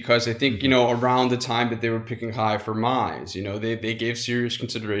sense. Because I think, around the time that they were picking high for Mize, they gave serious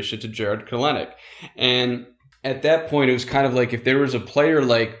consideration to Jared Kelenic. And at that point, it was kind of like if there was a player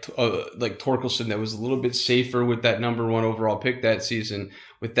like Torkelson that was a little bit safer with that number 1 overall pick that season,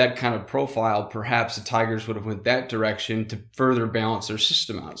 with that kind of profile, perhaps the Tigers would have went that direction to further balance their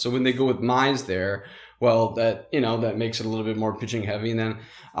system out. So when they go with Mize there, well, that makes it a little bit more pitching heavy. And then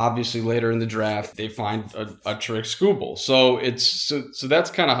obviously later in the draft, they find a Tarik Skubal. So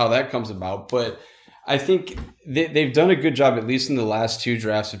that's kind of how that comes about. But I think they've done a good job, at least in the last 2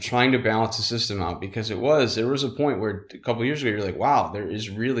 drafts, of trying to balance the system out, because there was a point where a couple of years ago, you're like, wow, there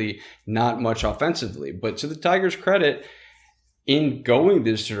is really not much offensively. But to the Tigers' credit, in going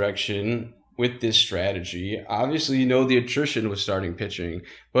this direction with this strategy, obviously, the attrition was starting pitching,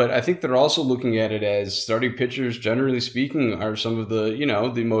 but I think they're also looking at it as starting pitchers, generally speaking, are some of the,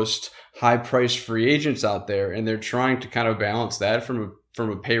 the most high-priced free agents out there, and they're trying to kind of balance that from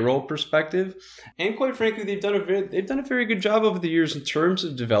from a payroll perspective. And quite frankly, they've done a very good job over the years in terms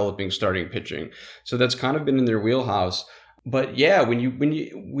of developing starting pitching. So that's kind of been in their wheelhouse. But yeah, when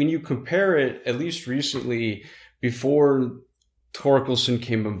you compare it, at least recently, before Torkelson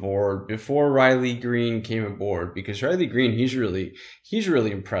came aboard, before Riley Green came aboard, because Riley Green, he's really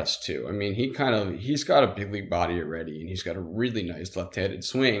impressed too. I mean, he's got a big league body already, and he's got a really nice left-handed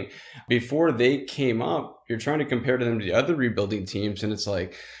swing. Before they came up, you're trying to compare them to the other rebuilding teams, and it's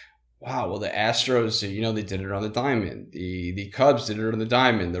like, wow, well, the Astros, they did it on the diamond. The Cubs did it on the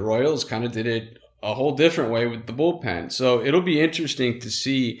diamond. The Royals kind of did it a whole different way with the bullpen. So it'll be interesting to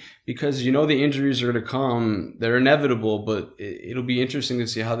see, because the injuries are going to come. They're inevitable, but it'll be interesting to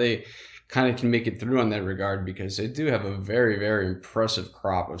see how they kind of can make it through on that regard, because they do have a very, very impressive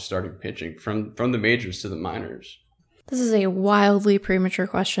crop of starting pitching from the majors to the minors. This is a wildly premature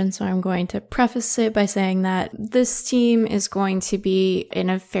question, so I'm going to preface it by saying that this team is going to be in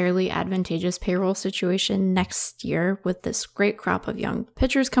a fairly advantageous payroll situation next year with this great crop of young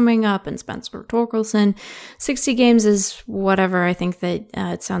pitchers coming up and Spencer Torkelson. 60 games is whatever. I think that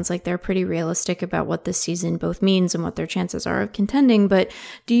it sounds like they're pretty realistic about what this season both means and what their chances are of contending. But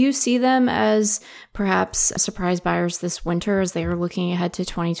do you see them as perhaps surprise buyers this winter as they are looking ahead to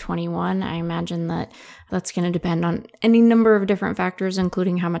 2021? I imagine that's going to depend on any number of different factors,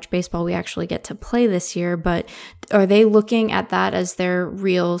 including how much baseball we actually get to play this year. But are they looking at that as their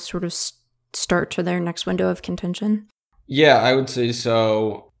real sort of start to their next window of contention? Yeah, I would say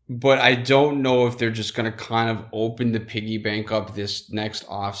so. But I don't know if they're just going to kind of open the piggy bank up this next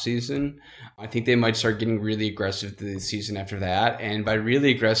offseason. I think they might start getting really aggressive the season after that. And by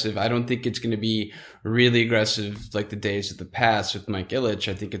really aggressive, I don't think it's going to be really aggressive like the days of the past with Mike Ilitch.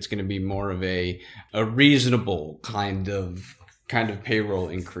 I think it's going to be more of a reasonable kind of payroll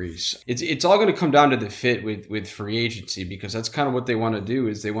increase. It's all going to come down to the fit with free agency, because that's kind of what they want to do,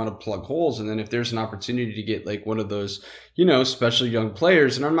 is they want to plug holes. And then if there's an opportunity to get like one of those, special young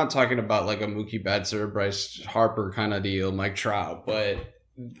players, and I'm not talking about like a Mookie Betts or a Bryce Harper kind of deal, Mike Trout, but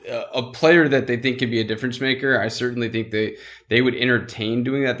a player that they think can be a difference maker, I certainly think they would entertain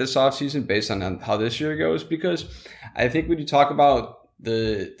doing that this offseason based on how this year goes. Because I think when you talk about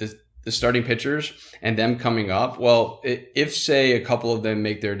the starting pitchers and them coming up, well, if say a couple of them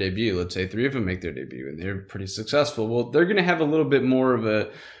make their debut, let's say 3 of them make their debut and they're pretty successful, well, they're going to have a little bit more of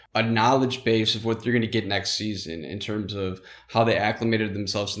a knowledge base of what they're going to get next season in terms of how they acclimated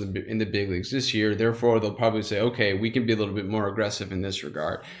themselves in the big leagues this year. Therefore, they'll probably say, okay, we can be a little bit more aggressive in this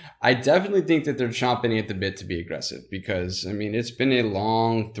regard. I definitely think that they're chomping at the bit to be aggressive, because, I mean, it's been a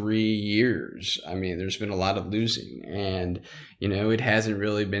long 3 years. I mean, there's been a lot of losing, and, it hasn't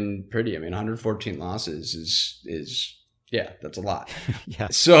really been pretty. I mean, 114 losses is yeah, that's a lot. Yeah.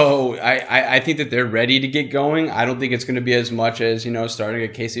 So I think that they're ready to get going. I don't think it's going to be as much as, starting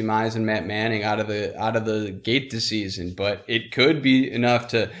at Casey Mize and Matt Manning out of the gate this season, but it could be enough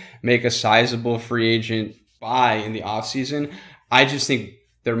to make a sizable free agent buy in the offseason. I just think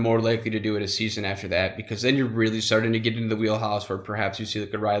they're more likely to do it a season after that, because then you're really starting to get into the wheelhouse where perhaps you see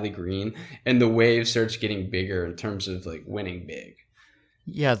like a Riley Green and the wave starts getting bigger in terms of like winning big.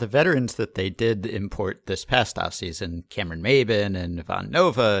 Yeah, the veterans that they did import this past offseason, Cameron Maybin and Ivan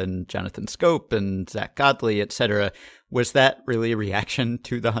Nova and Jonathan Scope and Zach Godley, etc., was that really a reaction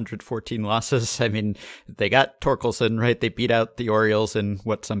to the 114 losses? I mean, they got Torkelson, right? They beat out the Orioles in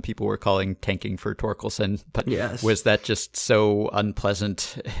what some people were calling tanking for Torkelson. But yes. Was that just so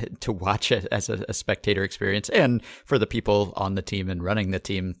unpleasant to watch it as a spectator experience, and for the people on the team and running the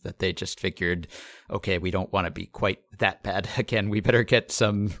team, that they just figured, okay, we don't want to be quite that bad again. We better get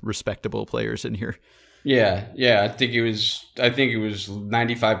some respectable players in here. Yeah. I think it was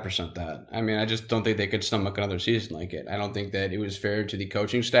 95% that. I mean, I just don't think they could stomach another season like it. I don't think that it was fair to the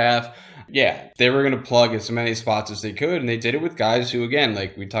coaching staff. Yeah, they were going to plug as many spots as they could, and they did it with guys who, again,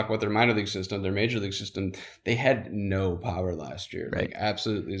 like we talk about their minor league system, their major league system, they had no power last year. Right. Like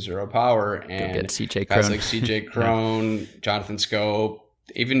absolutely zero power. And go get CJ guys Cron. like CJ Cron, Jonathan Scope,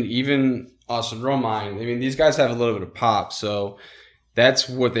 even Austin Romine. I mean, these guys have a little bit of pop, so that's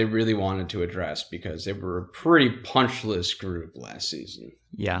what they really wanted to address, because they were a pretty punchless group last season.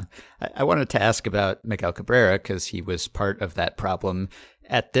 Yeah. I wanted to ask about Miguel Cabrera, because he was part of that problem.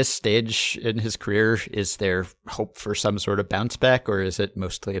 At this stage in his career, is there hope for some sort of bounce back, or is it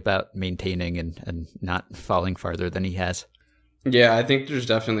mostly about maintaining and not falling farther than he has? Yeah, I think there's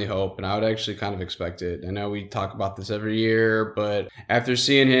definitely hope, and I would actually kind of expect it. I know we talk about this every year, but after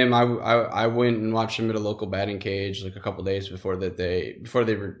seeing him, I went and watched him at a local batting cage like a couple days before they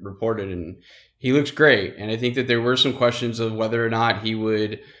reported, and he looks great. And I think that there were some questions of whether or not he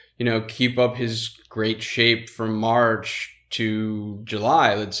would, keep up his great shape from March to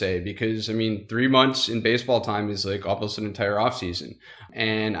July, let's say, because I mean, 3 months in baseball time is like almost an entire offseason.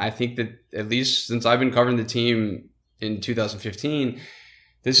 And I think that at least since I've been covering the team in 2015,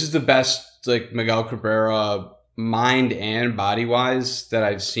 this is the best like Miguel Cabrera mind and body wise that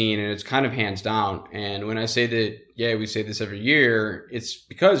I've seen. And it's kind of hands down. And when I say that, yeah, we say this every year, it's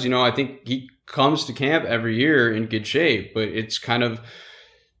because, I think he comes to camp every year in good shape, but it's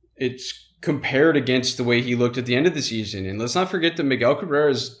compared against the way he looked at the end of the season. And let's not forget that Miguel Cabrera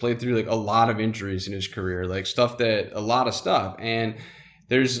has played through like a lot of injuries in his career, like a lot of stuff. And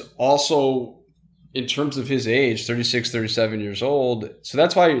there's also, in terms of his age, 36, 37 years old. So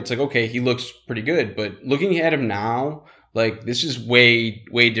that's why it's like, okay, he looks pretty good. But looking at him now, like this is way,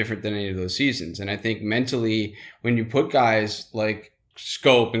 way different than any of those seasons. And I think mentally, when you put guys like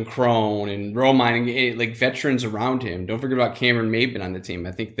Schoop and Cron and Romine and like veterans around him. Don't forget about Cameron Maybin on the team.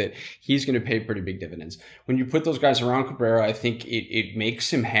 I think that he's going to pay pretty big dividends. When you put those guys around Cabrera, I think it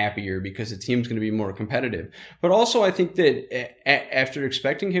makes him happier because the team's going to be more competitive. But also I think that after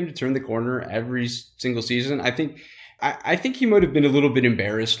expecting him to turn the corner every single season, I think he might have been a little bit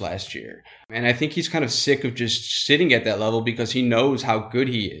embarrassed last year. And I think he's kind of sick of just sitting at that level because he knows how good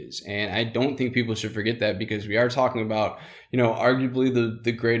he is. And I don't think people should forget that because we are talking about, arguably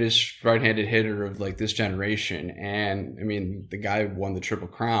the greatest right-handed hitter of like this generation. And I mean, the guy won the Triple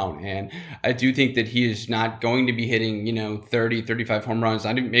Crown. And I do think that he is not going to be hitting, 30, 35 home runs,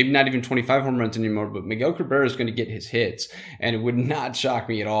 maybe not even 25 home runs anymore, but Miguel Cabrera is going to get his hits. And it would not shock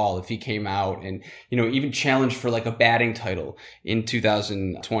me at all if he came out and, even challenged for like a batting title in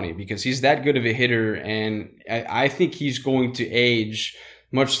 2020 because he's that good of a hitter. And I think he's going to age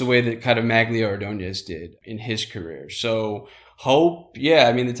much the way that kind of Magglio Ordonez did in his career. So hope, yeah,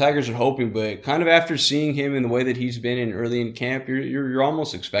 I mean, the Tigers are hoping, but kind of after seeing him in the way that he's been in early in camp, you're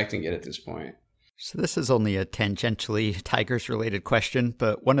almost expecting it at this point. So this is only a tangentially Tigers-related question,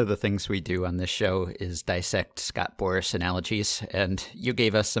 but one of the things we do on this show is dissect Scott Boras analogies, and you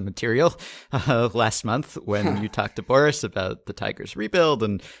gave us some material last month when you talked to Boras about the Tigers rebuild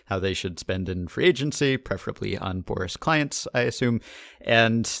and how they should spend in free agency, preferably on Boras clients, I assume.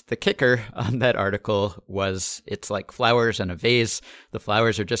 And the kicker on that article was it's like flowers in a vase. The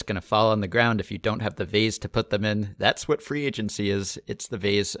flowers are just going to fall on the ground if you don't have the vase to put them in. That's what free agency is. It's the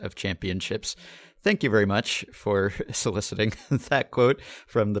vase of championships. Thank you very much for soliciting that quote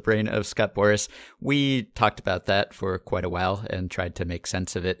from the brain of Scott Boras. We talked about that for quite a while and tried to make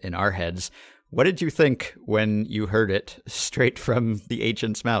sense of it in our heads. What did you think when you heard it straight from the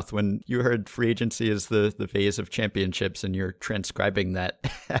agent's mouth, when you heard free agency is the vase of championships and you're transcribing that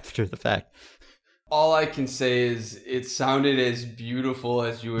after the fact? All I can say is it sounded as beautiful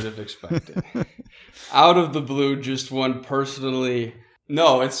as you would have expected. Out of the blue, just one personally...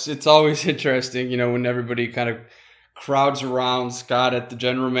 No, it's always interesting, when everybody kind of crowds around Scott at the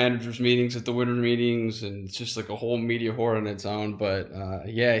general manager's meetings, at the winter meetings, and it's just like a whole media whore on its own. But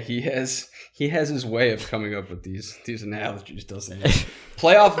yeah, he has his way of coming up with these analogies, doesn't he?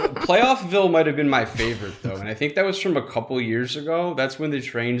 Playoffville might have been my favorite though, and I think that was from a couple years ago. That's when the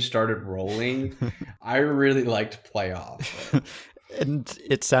train started rolling. I really liked Playoff. And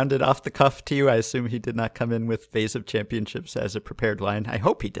it sounded off the cuff to you. I assume he did not come in with Vase of Championships as a prepared line. I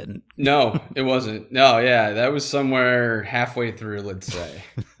hope he didn't. No, it wasn't. No, yeah, that was somewhere halfway through, let's say.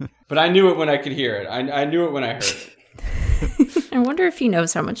 But I knew it when I could hear it. I knew it when I heard it. I wonder if he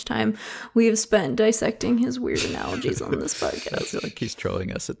knows how much time we have spent dissecting his weird analogies on this podcast. I feel like he's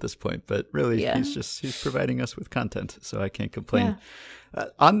trolling us at this point, but really, yeah. He's providing us with content, so I can't complain. Yeah.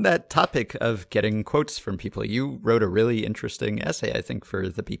 On that topic of getting quotes from people, you wrote a really interesting essay, I think, for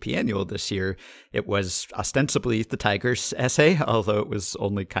the BP Annual this year. It was ostensibly the Tigers essay, although it was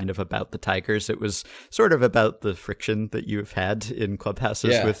only kind of about the Tigers. It was sort of about the friction that you've had in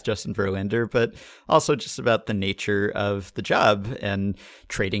clubhouses with Justin Verlander, but also just about the nature of the job and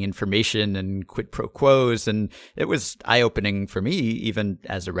trading information and quid pro quos. And it was eye-opening for me, even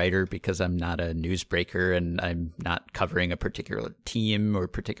as a writer, because I'm not a newsbreaker and I'm not covering a particular team or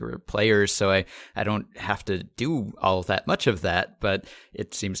particular players, so I don't have to do all that much of that, but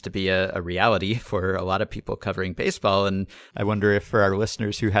it seems to be a reality for a lot of people covering baseball. And I wonder if for our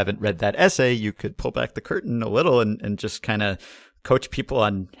listeners who haven't read that essay, you could pull back the curtain a little and just kind of coach people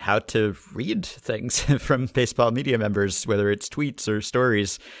on how to read things from baseball media members, whether it's tweets or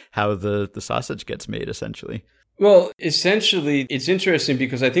stories, how the sausage gets made, essentially. Well, essentially, it's interesting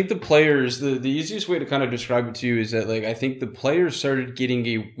because I think the players, the easiest way to kind of describe it to you is that, like, I think the players started getting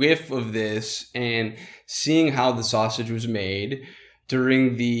a whiff of this and seeing how the sausage was made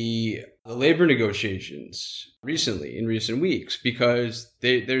during the labor negotiations recently, in recent weeks, because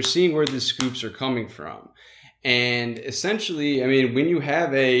they're seeing where the scoops are coming from. And essentially, I mean, when you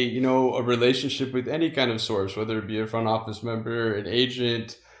have a relationship with any kind of source, whether it be a front office member, an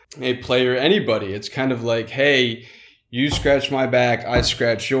agent, a player, anybody, it's kind of like, hey, you scratch my back, I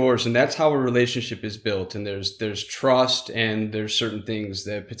scratch yours. And that's how a relationship is built. And there's trust, and there's certain things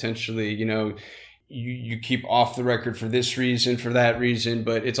that potentially, you keep off the record for this reason, for that reason,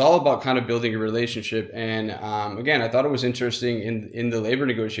 but it's all about kind of building a relationship. And again, I thought it was interesting in the labor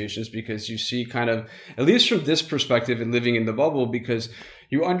negotiations, because you see kind of, at least from this perspective and living in the bubble, because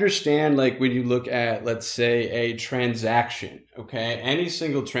you understand, like when you look at, let's say, a transaction, okay, any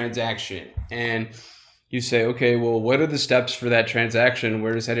single transaction, and you say, okay, well, what are the steps for that transaction?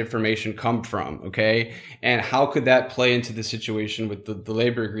 Where does that information come from? Okay. And how could that play into the situation with the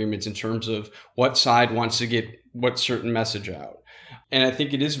labor agreements in terms of what side wants to get what certain message out? And I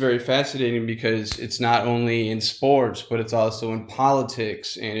think it is very fascinating, because it's not only in sports, but it's also in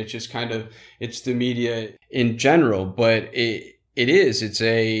politics. And it's just kind of, it's the media in general, but it's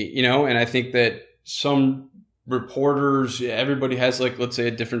and I think that some reporters, everybody has, like, let's say,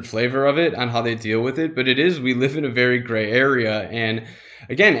 a different flavor of it on how they deal with it, but we live in a very gray area. And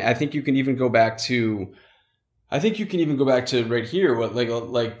again, I think you can even go back to right here, what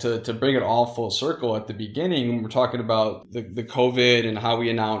like to bring it all full circle at the beginning, when we're talking about the COVID and how we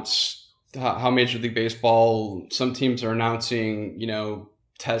announce how Major League Baseball, some teams are announcing,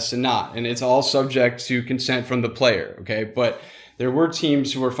 tests and not, and it's all subject to consent from the player. Okay. But there were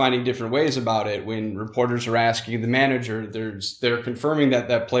teams who were finding different ways about it. When reporters are asking the manager, they're confirming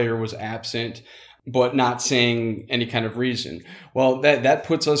that player was absent, but not saying any kind of reason. Well, that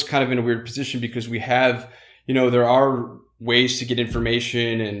puts us kind of in a weird position, because we have, there are ways to get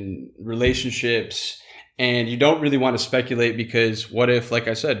information and relationships, and you don't really want to speculate, because what if, like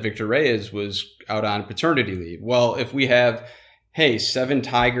I said, Victor Reyes was out on paternity leave? Well, if we have, hey, 7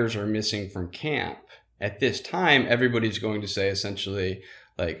 Tigers are missing from camp, at this time, everybody's going to say essentially,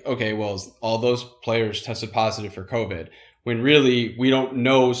 like, okay, well, all those players tested positive for COVID, when really we don't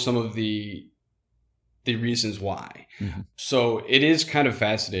know some of the reasons why. Mm-hmm. So it is kind of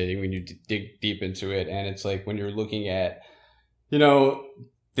fascinating when you dig deep into it. And it's like, when you're looking at,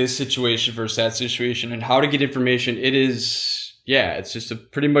 this situation versus that situation and how to get information, it's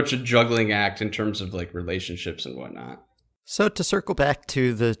just pretty much a juggling act in terms of, like, relationships and whatnot. So to circle back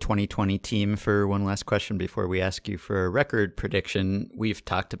to the 2020 team for one last question before we ask you for a record prediction, we've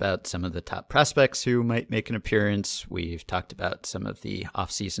talked about some of the top prospects who might make an appearance. We've talked about some of the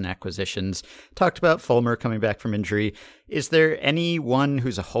offseason acquisitions, talked about Fulmer coming back from injury. Is there anyone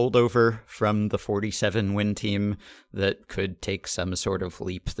who's a holdover from the 47-win team that could take some sort of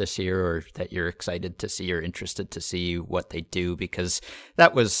leap this year, or that you're excited to see or interested to see what they do? Because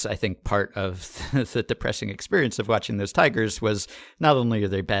that was, I think, part of the depressing experience of watching those Tigers, was not only are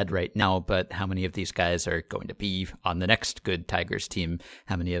they bad right now, but how many of these guys are going to be on the next good Tigers team?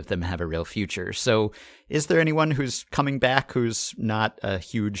 How many of them have a real future? So is there anyone who's coming back who's not a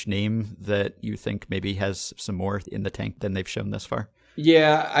huge name that you think maybe has some more in the tank than they've shown thus far?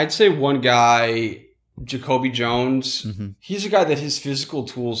 Yeah, I'd say one guy, Jacoby Jones. Mm-hmm. He's a guy that his physical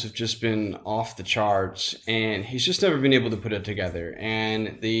tools have just been off the charts, and he's just never been able to put it together.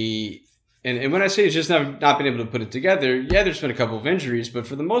 And when I say he's just not been able to put it together, yeah, there's been a couple of injuries, but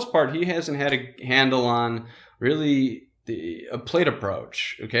for the most part, he hasn't had a handle on really a plate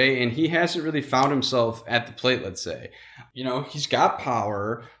approach, okay? And he hasn't really found himself at the plate, let's say. He's got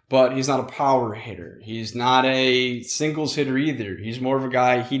power, but he's not a power hitter. He's not a singles hitter either. He's more of a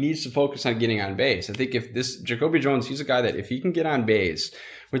guy, he needs to focus on getting on base. I think if this Jacoby Jones, he's a guy that if he can get on base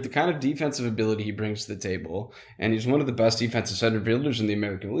with the kind of defensive ability he brings to the table, and he's one of the best defensive center fielders in the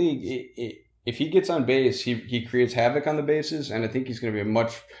American League, if he gets on base, he creates havoc on the bases, and I think he's going to be a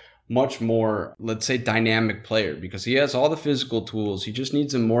much more, let's say, dynamic player, because he has all the physical tools. He just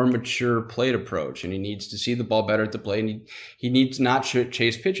needs a more mature plate approach, and he needs to see the ball better at the plate, and he needs not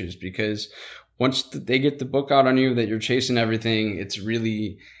chase pitches, because once they get the book out on you that you're chasing everything,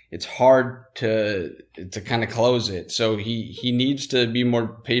 it's hard to kind of close it. So he needs to be more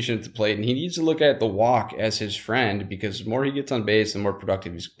patient at the plate, and he needs to look at the walk as his friend, because the more he gets on base, the more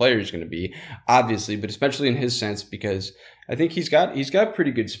productive his player is going to be, obviously, but especially in his sense, because I think he's got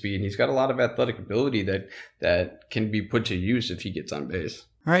pretty good speed, and he's got a lot of athletic ability that can be put to use if he gets on base.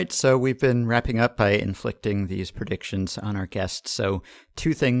 All right, so we've been wrapping up by inflicting these predictions on our guests. So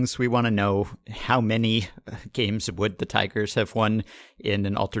 2 things we want to know: how many games would the Tigers have won in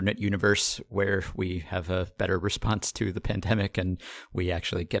an alternate universe where we have a better response to the pandemic and we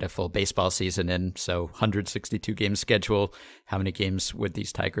actually get a full baseball season in? So 162 game schedule, how many games would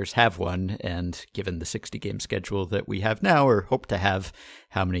these Tigers have won? And given the 60 game schedule that we have now or hope to have,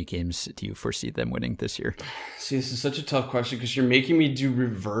 how many games do you foresee them winning this year? See, this is such a tough question because you're making me do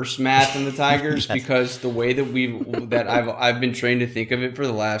reverse math on the Tigers. Yes. Because the way that I've been trained to think of it for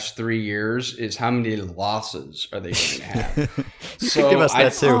the last 3 years is how many losses are they going to have? So give us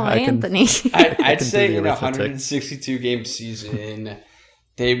that too. Anthony. I'd say in a 162 game season,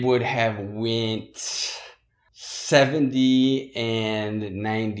 they would have went 70 and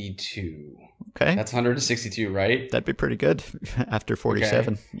 92. Okay. That's 162, right? That'd be pretty good after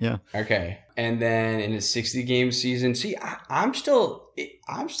 47. Okay. Yeah. Okay. And then in a 60 game season, see, I'm still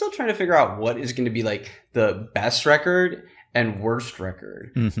trying to figure out what is going to be like the best record and worst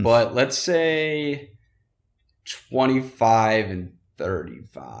record. Mm-hmm. But let's say 25 and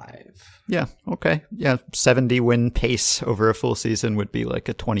 35. Yeah. Okay. Yeah. 70 win pace over a full season would be like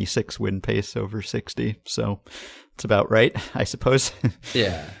a 26 win pace over 60. So it's about right, I suppose.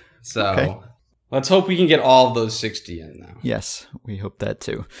 Yeah. So okay. Let's hope we can get all of those 60 in now. Yes, we hope that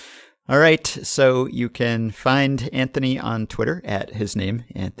too. All right, so you can find Anthony on Twitter at his name,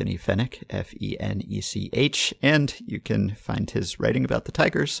 Anthony Fenech, Fenech, and you can find his writing about the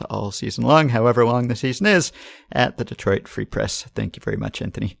Tigers all season long, however long the season is, at the Detroit Free Press. Thank you very much,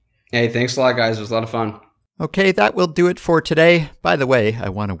 Anthony. Hey, thanks a lot, guys. It was a lot of fun. Okay, that will do it for today. By the way, I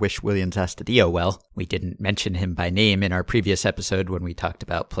want to wish Willians Astudillo well. We didn't mention him by name in our previous episode when we talked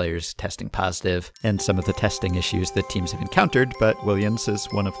about players testing positive and some of the testing issues that teams have encountered, but Willians is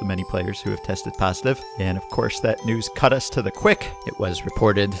one of the many players who have tested positive. And of course, that news cut us to the quick. It was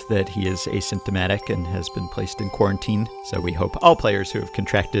reported that he is asymptomatic and has been placed in quarantine. So we hope all players who have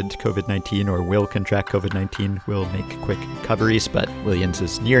contracted COVID-19 or will contract COVID-19 will make quick recoveries, but Willians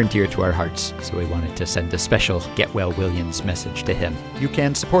is near and dear to our hearts, so we wanted to send a special Get Well Willians message to him. You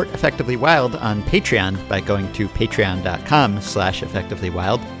can support Effectively Wild on Patreon by going to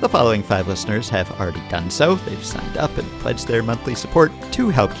patreon.com/effectivelywild. The following 5 listeners have already done so. They've signed up and pledged their monthly support to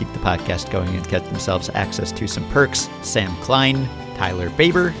help keep the podcast going and get themselves access to some perks. Sam Klein, Tyler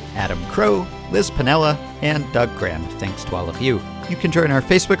Baber, Adam Crow, Liz Panella, and Doug Graham. Thanks to all of you. You can join our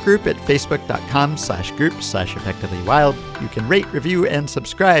Facebook group at facebook.com/group/effectivelywild. You can rate, review, and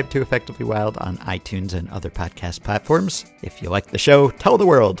subscribe to Effectively Wild on iTunes and other podcast platforms. If you like the show, tell the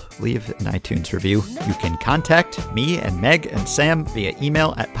world. Leave an iTunes review. You can contact me and Meg and Sam via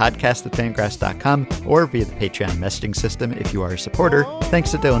email at podcast@fangraphs.com or via the Patreon messaging system if you are a supporter.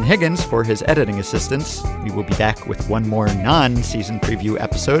 Thanks to Dylan Higgins for his editing assistance. We will be back with one more non-season preview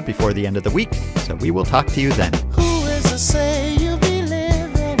episode before the end of the week, so we will talk to you then. Who is to say